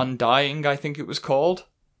 Yeah. Undying, I think it was called.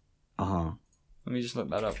 Uh-huh. Let me just look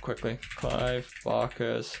that up quickly. Clive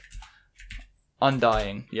Barker's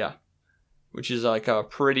Undying, yeah. Which is like a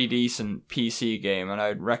pretty decent PC game, and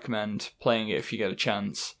I'd recommend playing it if you get a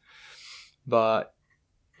chance. But,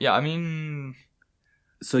 yeah, I mean...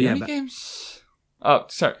 So, yeah. games... Oh,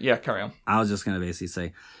 sorry. Yeah, carry on. I was just going to basically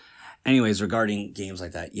say... Anyways, regarding games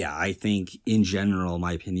like that, yeah, I think in general,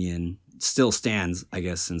 my opinion still stands, I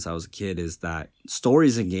guess, since I was a kid, is that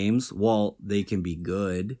stories in games, while they can be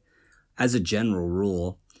good, as a general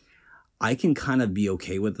rule, I can kind of be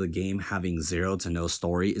okay with the game having 0 to no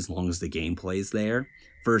story as long as the gameplay is there,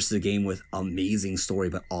 versus a game with amazing story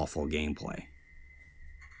but awful gameplay.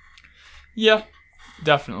 Yeah,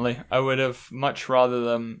 definitely. I would have much rather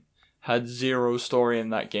them had 0 story in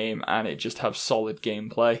that game and it just have solid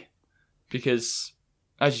gameplay. Because,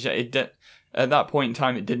 as you say, at that point in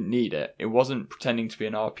time, it didn't need it. It wasn't pretending to be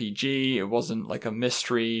an RPG. It wasn't like a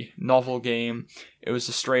mystery novel game. It was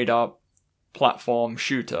a straight-up platform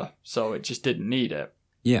shooter. So it just didn't need it.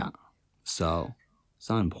 Yeah. So it's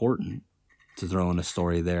not important to throw in a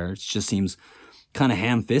story there. It just seems kind of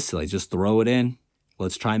ham-fisted. Like, just throw it in.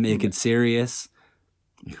 Let's try and make it serious.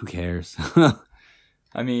 Who cares?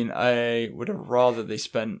 I mean, I would have rather they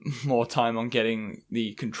spent more time on getting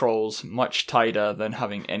the controls much tighter than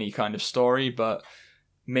having any kind of story, but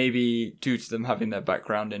maybe due to them having their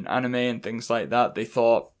background in anime and things like that, they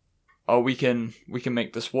thought, oh, we can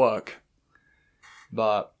make this work.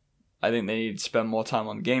 But I think they need to spend more time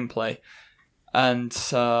on gameplay. And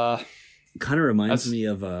kind of reminds me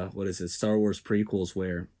of Star Wars prequels,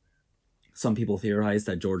 where some people theorize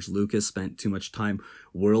that George Lucas spent too much time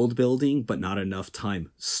world building, but not enough time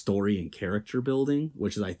story and character building,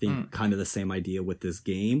 which is, I think, kind of the same idea with this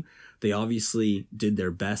game. They obviously did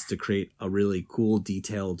their best to create a really cool,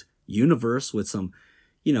 detailed universe with some,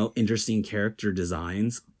 interesting character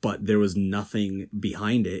designs, but there was nothing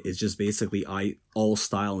behind it. It's just basically all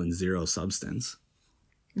style and 0 substance.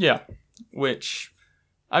 Yeah, which,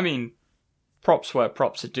 I mean, props where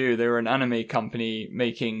props are due. They were an anime company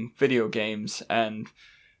making video games, and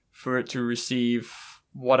for it to receive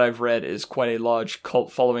what I've read is quite a large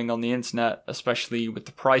cult following on the internet, especially with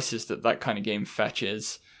the prices that kind of game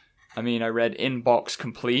fetches. I mean, I read in-box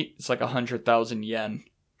complete. It's like 100,000 yen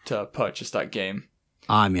to purchase that game.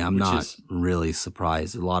 I mean, I'm not really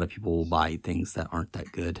surprised. A lot of people will buy things that aren't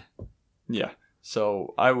that good. Yeah,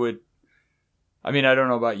 so I don't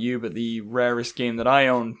know about you, but the rarest game that I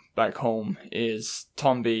own back home is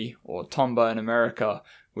Tombi, or Tomba in America,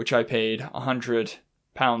 which I paid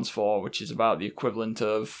 £100 for, which is about the equivalent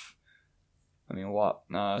of, I mean, what?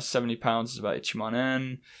 £70 is about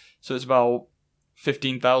Ichiman-en. So it's about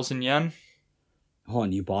 15,000 yen. Hold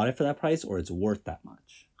on, you bought it for that price, or it's worth that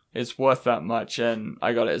much? It's worth that much, and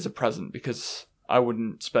I got it as a present because I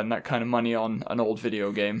wouldn't spend that kind of money on an old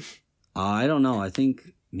video game. I don't know. I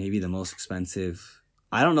think maybe the most expensive...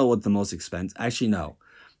 I don't know what the most expensive... Actually, no.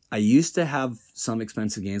 I used to have some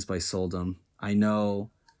expensive games, but I sold them. I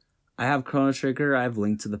know... I have Chrono Trigger. I have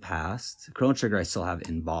Link to the Past. Chrono Trigger I still have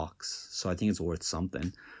in box, so I think it's worth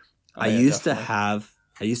something. Oh, I yeah, used definitely.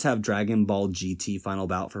 to have Dragon Ball GT Final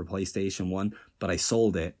Bout for PlayStation 1, but I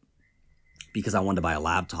sold it because I wanted to buy a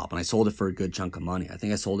laptop, and I sold it for a good chunk of money. I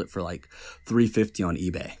think I sold it for like $350 on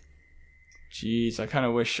eBay. Jeez, I kind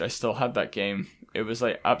of wish I still had that game. It was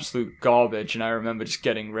like absolute garbage, and I remember just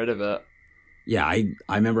getting rid of it. Yeah, I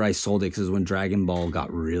remember I sold it because when Dragon Ball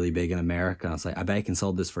got really big in America, I was like, I bet I can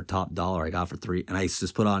sell this for top dollar. I got it for $3, and I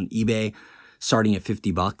just put it on eBay starting at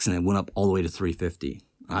 $50, and it went up all the way to $350.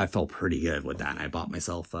 I felt pretty good with that, and I bought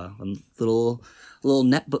myself a little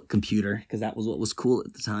netbook computer because that was what was cool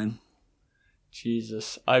at the time.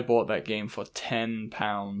 Jesus, I bought that game for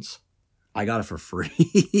 £10. I got it for free,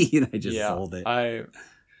 and I just sold it.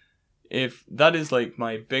 If that is like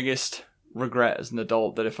my biggest regret as an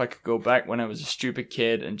adult, that if I could go back when I was a stupid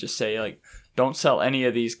kid and just say like, don't sell any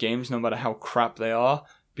of these games no matter how crap they are,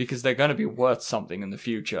 because they're going to be worth something in the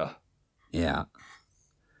future. Yeah.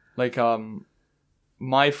 Like,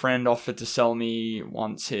 my friend offered to sell me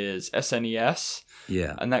once his SNES.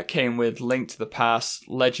 Yeah. And that came with Link to the Past,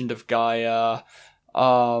 Legend of Gaia,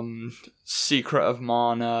 Secret of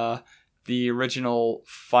Mana, the original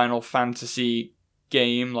Final Fantasy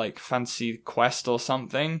game, like Fantasy Quest or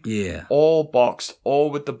something. Yeah. All boxed, all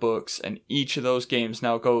with the books, and each of those games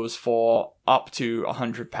now goes for up to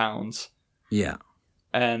 £100. Yeah.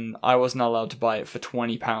 And I wasn't allowed to buy it for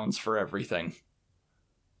 £20 for everything.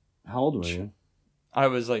 How old were you? I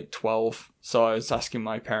was like 12, so I was asking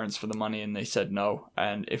my parents for the money and they said no.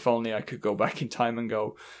 And if only I could go back in time and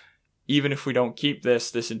go, even if we don't keep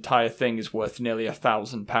this entire thing is worth nearly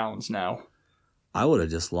 £1,000 now. I would have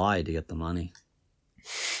just lied to get the money.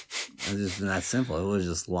 It's just been that simple. I would have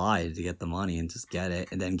just lied to get the money and just get it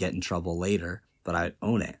and then get in trouble later. But I'd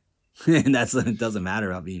own it. And it doesn't matter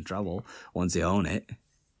about being in trouble once you own it.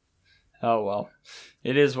 Oh well.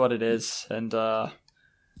 It is what it is. And I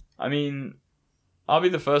mean, I'll be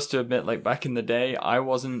the first to admit, like, back in the day, I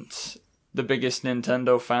wasn't the biggest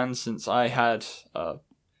Nintendo fan since I had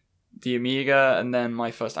the Amiga, and then my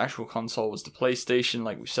first actual console was the PlayStation,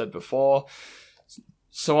 like we said before.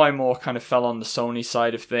 So I more kind of fell on the Sony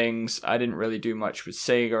side of things. I didn't really do much with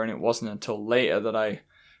Sega, and it wasn't until later that I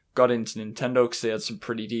got into Nintendo because they had some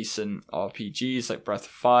pretty decent RPGs like Breath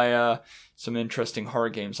of Fire, some interesting horror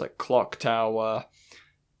games like Clock Tower.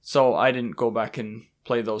 So I didn't go back and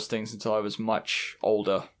play those things until I was much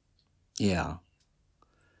older. Yeah.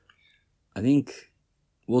 I think,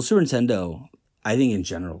 well, Super Nintendo, I think in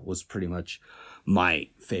general, was pretty much my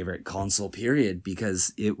favorite console, period,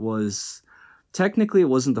 because it was, technically it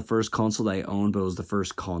wasn't the first console that I owned, but it was the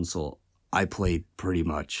first console I played pretty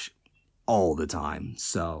much all the time.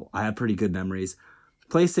 So I have pretty good memories.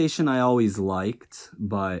 PlayStation I always liked,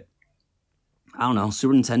 but I don't know,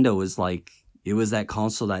 Super Nintendo was like, it was that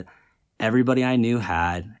console that everybody I knew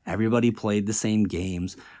had. Everybody played the same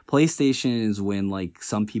games. PlayStation is when like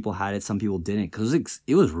some people had it, some people didn't, because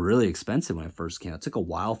it was really expensive when it first came out. It took a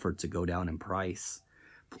while for it to go down in price.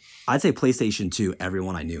 I'd say PlayStation 2,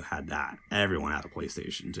 everyone I knew had that. Everyone had a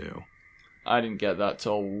PlayStation 2. I didn't get that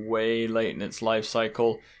till way late in its life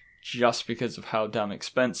cycle, just because of how damn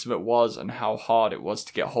expensive it was and how hard it was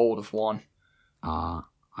to get hold of one. I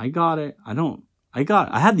got it.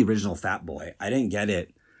 I had the original Fat Boy. I didn't get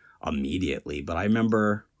it immediately, but I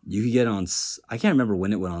remember you could get it on, I can't remember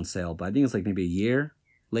when it went on sale, but I think it's like maybe a year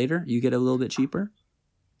later you get it a little bit cheaper.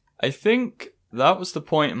 I think that was the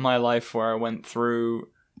point in my life where I went through,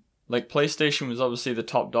 like, PlayStation was obviously the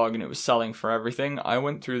top dog and it was selling for everything. I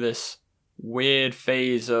went through this weird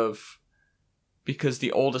phase of, because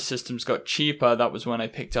the older systems got cheaper, that was when I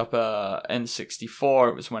picked up a N64,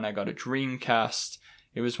 it was when I got a Dreamcast,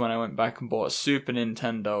 it was when I went back and bought a Super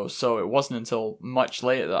Nintendo. So it wasn't until much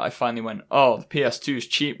later that I finally went, oh, the PS2 is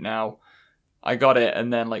cheap now. I got it,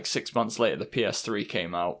 and then like 6 months later, the PS3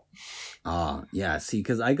 came out. Yeah, see,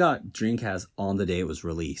 because I got Dreamcast on the day it was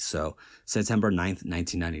released. So September 9th,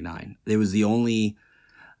 1999. It was the only,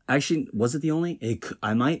 actually, was it the only?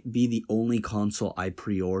 I might be the only console I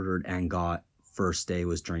pre-ordered and got first day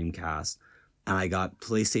was Dreamcast. And I got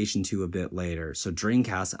PlayStation 2 a bit later. So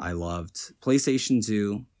Dreamcast, I loved. PlayStation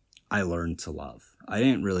 2, I learned to love. I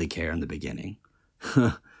didn't really care in the beginning.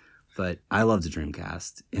 But I loved the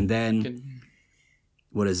Dreamcast. And then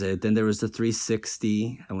what is it? Then there was the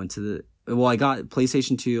 360. I got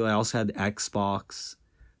PlayStation 2. I also had Xbox.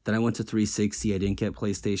 Then I went to 360. I didn't get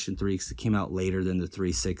PlayStation 3 because it came out later than the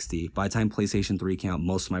 360. By the time PlayStation 3 came out,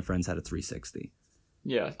 most of my friends had a 360.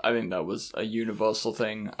 Yeah, I think that was a universal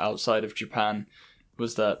thing outside of Japan,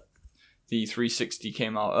 was that the 360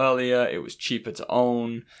 came out earlier, it was cheaper to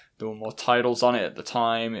own, there were more titles on it at the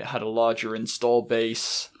time, it had a larger install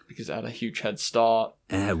base because it had a huge head start.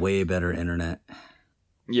 And it had way better internet.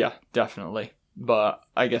 Yeah, definitely. But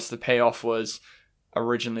I guess the payoff was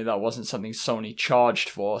originally that wasn't something Sony charged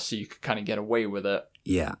for, so you could kind of get away with it.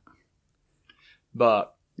 Yeah.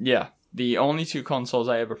 But yeah, the only two consoles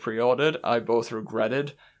I ever pre-ordered, I both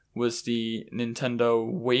regretted, was the Nintendo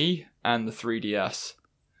Wii and the 3DS.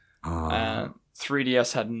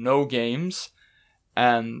 3DS had no games,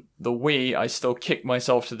 and the Wii, I still kick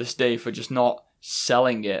myself to this day for just not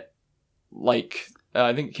selling it. Like,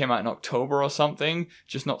 I think it came out in October or something,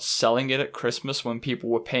 just not selling it at Christmas when people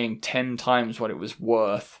were paying 10 times what it was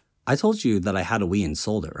worth. I told you that I had a Wii and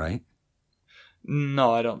sold it, right?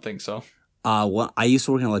 No, I don't think so. I used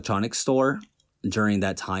to work in an electronics store during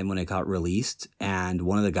that time when it got released, and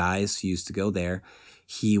one of the guys who used to go there,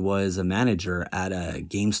 he was a manager at a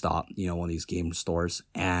GameStop, one of these game stores,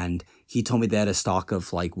 and he told me they had a stock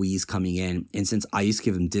of like Wii's coming in, and since I used to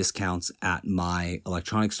give him discounts at my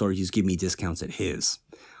electronics store, he used to give me discounts at his.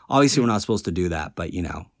 Obviously, we're not supposed to do that, but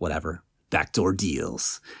whatever. Backdoor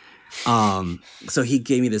deals. So he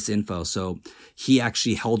gave me this info. So he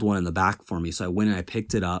actually held one in the back for me. So I went and I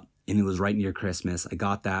picked it up, and it was right near Christmas. I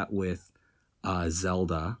got that with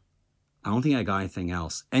Zelda. I don't think I got anything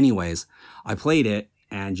else. Anyways, I played it,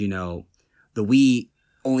 and the Wii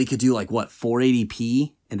only could do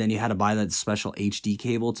 480p, and then you had to buy that special HD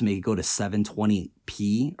cable to make it go to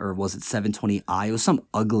 720p, or was it 720i? It was some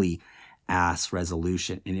ugly ass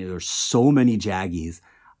resolution, and there were so many jaggies.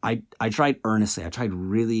 I tried earnestly. I tried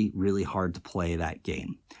really, really hard to play that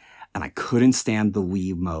game, and I couldn't stand the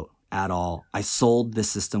Wii Wiimote at all. I sold the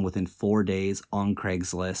system within 4 days on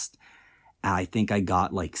Craigslist, and I think I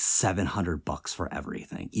got $700 for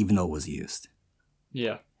everything, even though it was used.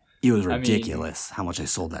 Yeah. It was ridiculous how much I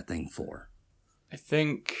sold that thing for. I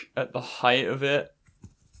think at the height of it,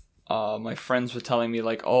 my friends were telling me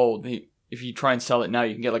if you try and sell it now,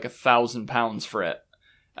 you can get £1,000 for it.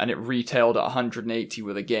 And it retailed at 180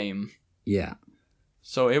 with a game. Yeah.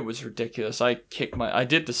 So it was ridiculous. I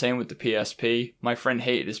did the same with the PSP. My friend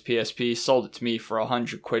hated his PSP, sold it to me for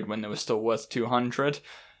 £100 when they were still worth 200.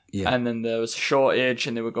 Yeah. And then there was a shortage,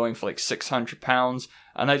 and they were going for £600,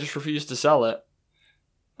 and I just refused to sell it.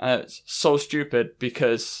 It's so stupid,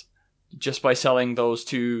 because just by selling those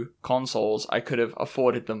two consoles, I could have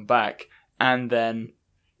afforded them back, and then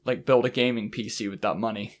build a gaming PC with that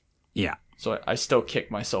money. Yeah. So I still kick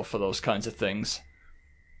myself for those kinds of things.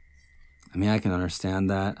 I mean, I can understand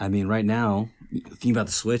that. I mean, right now, think about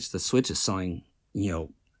the Switch is selling,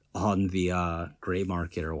 on the gray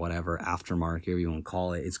market or whatever, aftermarket, whatever you want to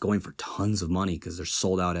call it. It's going for tons of money because they're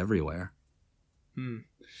sold out everywhere.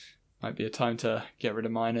 Might be a time to get rid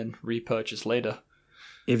of mine and repurchase later.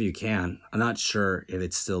 If you can. I'm not sure if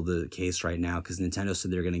it's still the case right now, because Nintendo said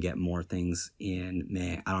they're going to get more things in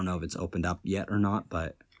May. I don't know if it's opened up yet or not,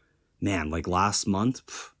 but man, last month,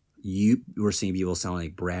 you were seeing people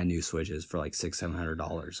selling brand new Switches for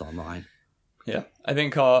 $600-$700 online. Yeah, I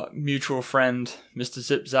think our mutual friend, Mr.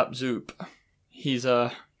 Zip Zap Zoop, he's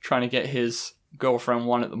trying to get his girlfriend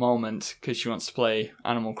one at the moment because she wants to play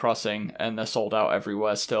Animal Crossing, and they're sold out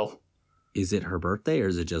everywhere still. Is it her birthday, or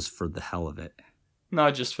is it just for the hell of it?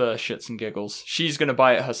 No, just for shits and giggles. She's going to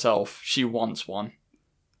buy it herself. She wants one.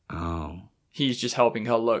 Oh. He's just helping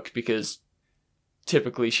her look, because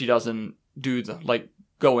typically she doesn't do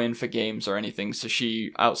go in for games or anything, so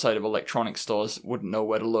she, outside of electronic stores, wouldn't know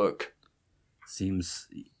where to look.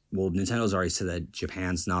 Nintendo's already said that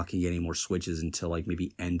Japan's not going to get any more Switches until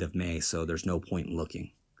maybe end of May, so there's no point in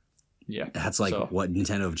looking. Yeah. That's what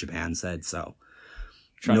Nintendo of Japan said, so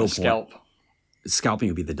trying to scalp. Scalping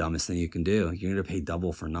would be the dumbest thing you can do. You're going to pay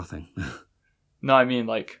double for nothing. No, I mean,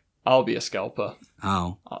 I'll be a scalper.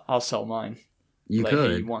 Oh. I'll sell mine. You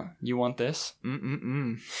could. Hey, you want this?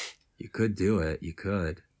 You could do it. You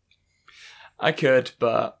could. I could,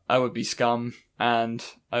 but I would be scum, and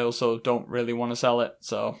I also don't really want to sell it,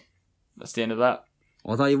 so that's the end of that.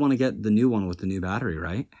 Well, I thought you want to get the new one with the new battery,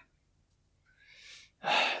 right?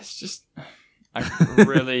 It's just...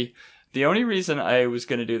 The only reason I was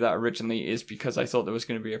going to do that originally is because I thought there was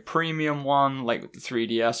going to be a premium one, with the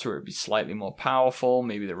 3DS, where it would be slightly more powerful,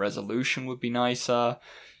 maybe the resolution would be nicer.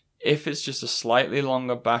 If it's just a slightly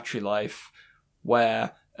longer battery life,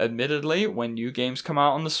 where admittedly, when new games come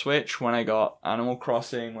out on the Switch, when I got Animal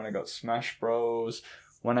Crossing, when I got Smash Bros,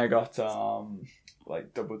 when I got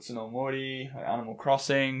like Dobutsu no Mori, like Animal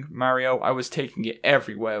Crossing, Mario, I was taking it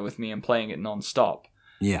everywhere with me and playing it non-stop.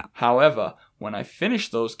 Yeah. However, when I finish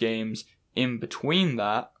those games, in between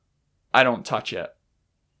that, I don't touch it.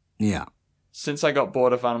 Yeah. Since I got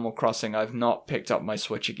bored of Animal Crossing, I've not picked up my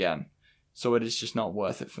Switch again. So it is just not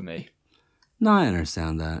worth it for me. No, I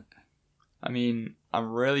understand that. I mean,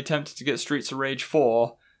 I'm really tempted to get Streets of Rage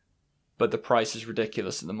 4, but the price is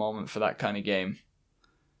ridiculous at the moment for that kind of game.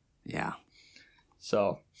 Yeah.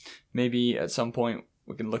 So maybe at some point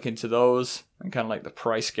we can look into those and kind of like the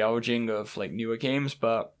price gouging of like newer games.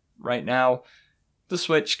 But right now, the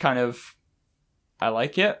Switch kind of, I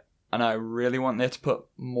like it. And I really want there to put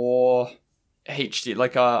more HD.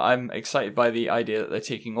 Like, I'm excited by the idea that they're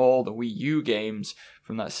taking all the Wii U games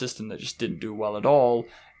from that system that just didn't do well at all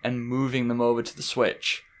and moving them over to the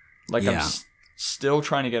Switch. Like, Yeah. I'm still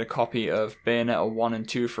trying to get a copy of Bayonetta 1 and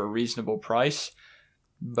 2 for a reasonable price.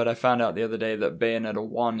 But I found out the other day that Bayonetta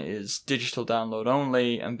 1 is digital download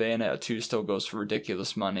only, and Bayonetta 2 still goes for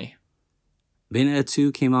ridiculous money. Bayonetta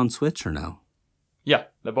 2 came on Switch or no? Yeah,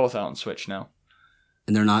 they're both out on Switch now.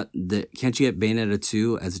 And they're not... Can't you get Bayonetta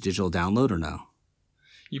 2 as a digital download or no?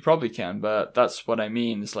 You probably can, but that's what I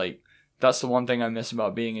mean. It's like, that's the one thing I miss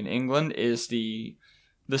about being in England, is the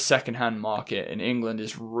secondhand market in England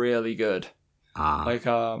is really good. Like,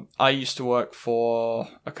 I used to work for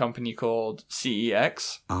a company called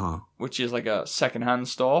CEX, which is like a secondhand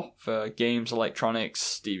store for games,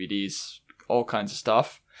 electronics, DVDs, all kinds of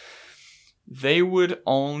stuff. They would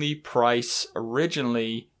only price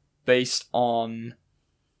originally based on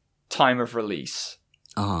time of release.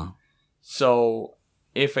 So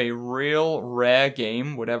if a real rare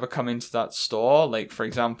game would ever come into that store, like for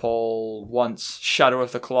example, once Shadow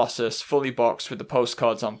of the Colossus fully boxed with the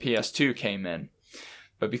postcards on PS2 came in,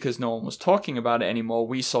 but because no one was talking about it anymore,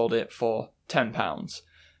 we sold it for £10.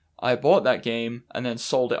 I bought that game and then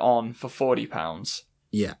sold it on for £40.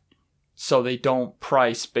 Yeah. So they don't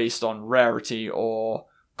price based on rarity or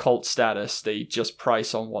cult status, they just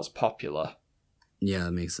price on what's popular. Yeah,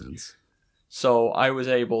 that makes sense. So I was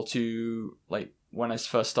able to, like, when I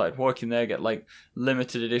first started working there, get like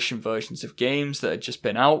limited edition versions of games that had just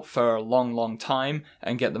been out for a long, long time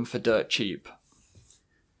and get them for dirt cheap.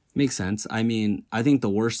 Makes sense. I mean, I think the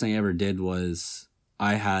worst thing I ever did was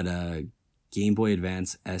I had a Game Boy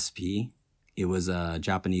Advance SP. It was a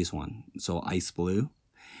Japanese one, so Ice Blue.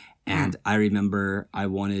 And I remember I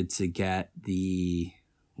wanted to get the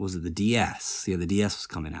DS? Yeah, the DS was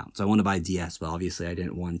coming out. So I wanted to buy a DS, but obviously I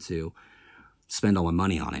didn't want to spend all my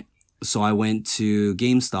money on it. So I went to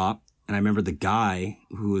GameStop, and I remember the guy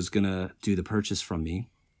who was going to do the purchase from me,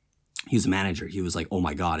 he was a manager. He was like, "Oh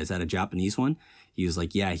my God, is that a Japanese one?" He was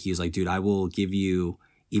like, "Yeah." He was like, "Dude, I will give you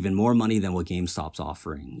even more money than what GameStop's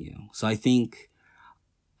offering you." So I think,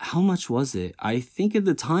 how much was it? I think at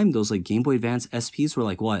the time, those like Game Boy Advance SPs were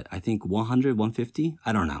like, what? I think 100, 150?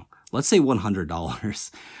 I don't know. Let's say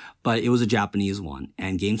 $100. But it was a Japanese one,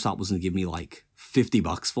 and GameStop was going to give me like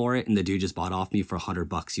 $50 for it, and the dude just bought off me for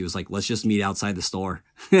 $100. He was like, "Let's just meet outside the store,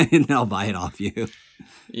 and I'll buy it off you."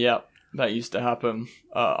 Yeah, that used to happen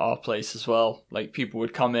at our place as well. Like, people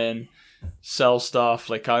would come in, sell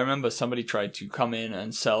stuff. Like, I remember somebody tried to come in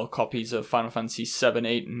and sell copies of Final Fantasy 7,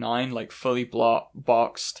 8, and 9, like fully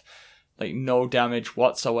boxed, like no damage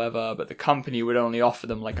whatsoever, but the company would only offer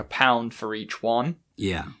them like £1 for each one.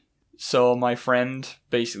 Yeah. So my friend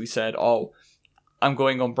basically said, "Oh, I'm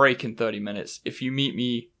going on break in 30 minutes. If you meet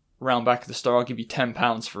me round back at the store, I'll give you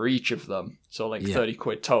 £10 for each of them." So like 30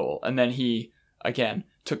 quid total. And then he, again,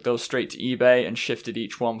 took those straight to eBay and shifted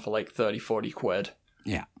each one for like 30, 40 quid.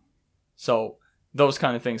 Yeah. So those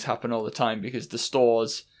kind of things happen all the time because the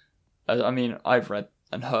stores, I mean, I've read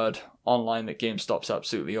and heard online that GameStop's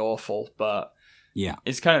absolutely awful, but yeah,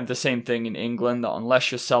 it's kind of the same thing in England, that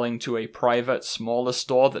unless you're selling to a private, smaller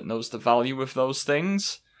store that knows the value of those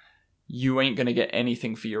things, you ain't going to get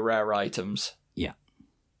anything for your rare items. Yeah.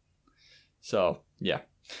 So, yeah.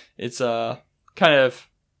 It's kind of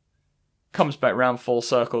comes back round full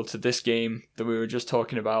circle to this game that we were just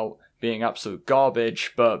talking about being absolute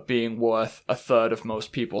garbage, but being worth a third of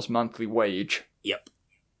most people's monthly wage. Yep.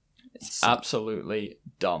 It's absolutely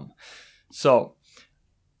dumb. So,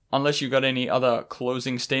 unless you've got any other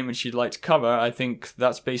closing statements you'd like to cover, I think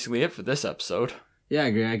that's basically it for this episode. Yeah, I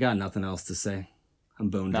agree. I got nothing else to say. I'm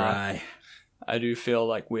bone dry. I do feel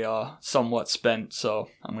like we are somewhat spent, so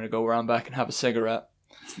I'm going to go around back and have a cigarette.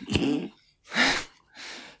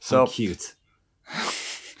 So cute.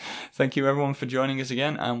 Thank you everyone for joining us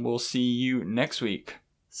again, and we'll see you next week.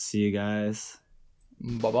 See you guys.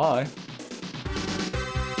 Bye bye.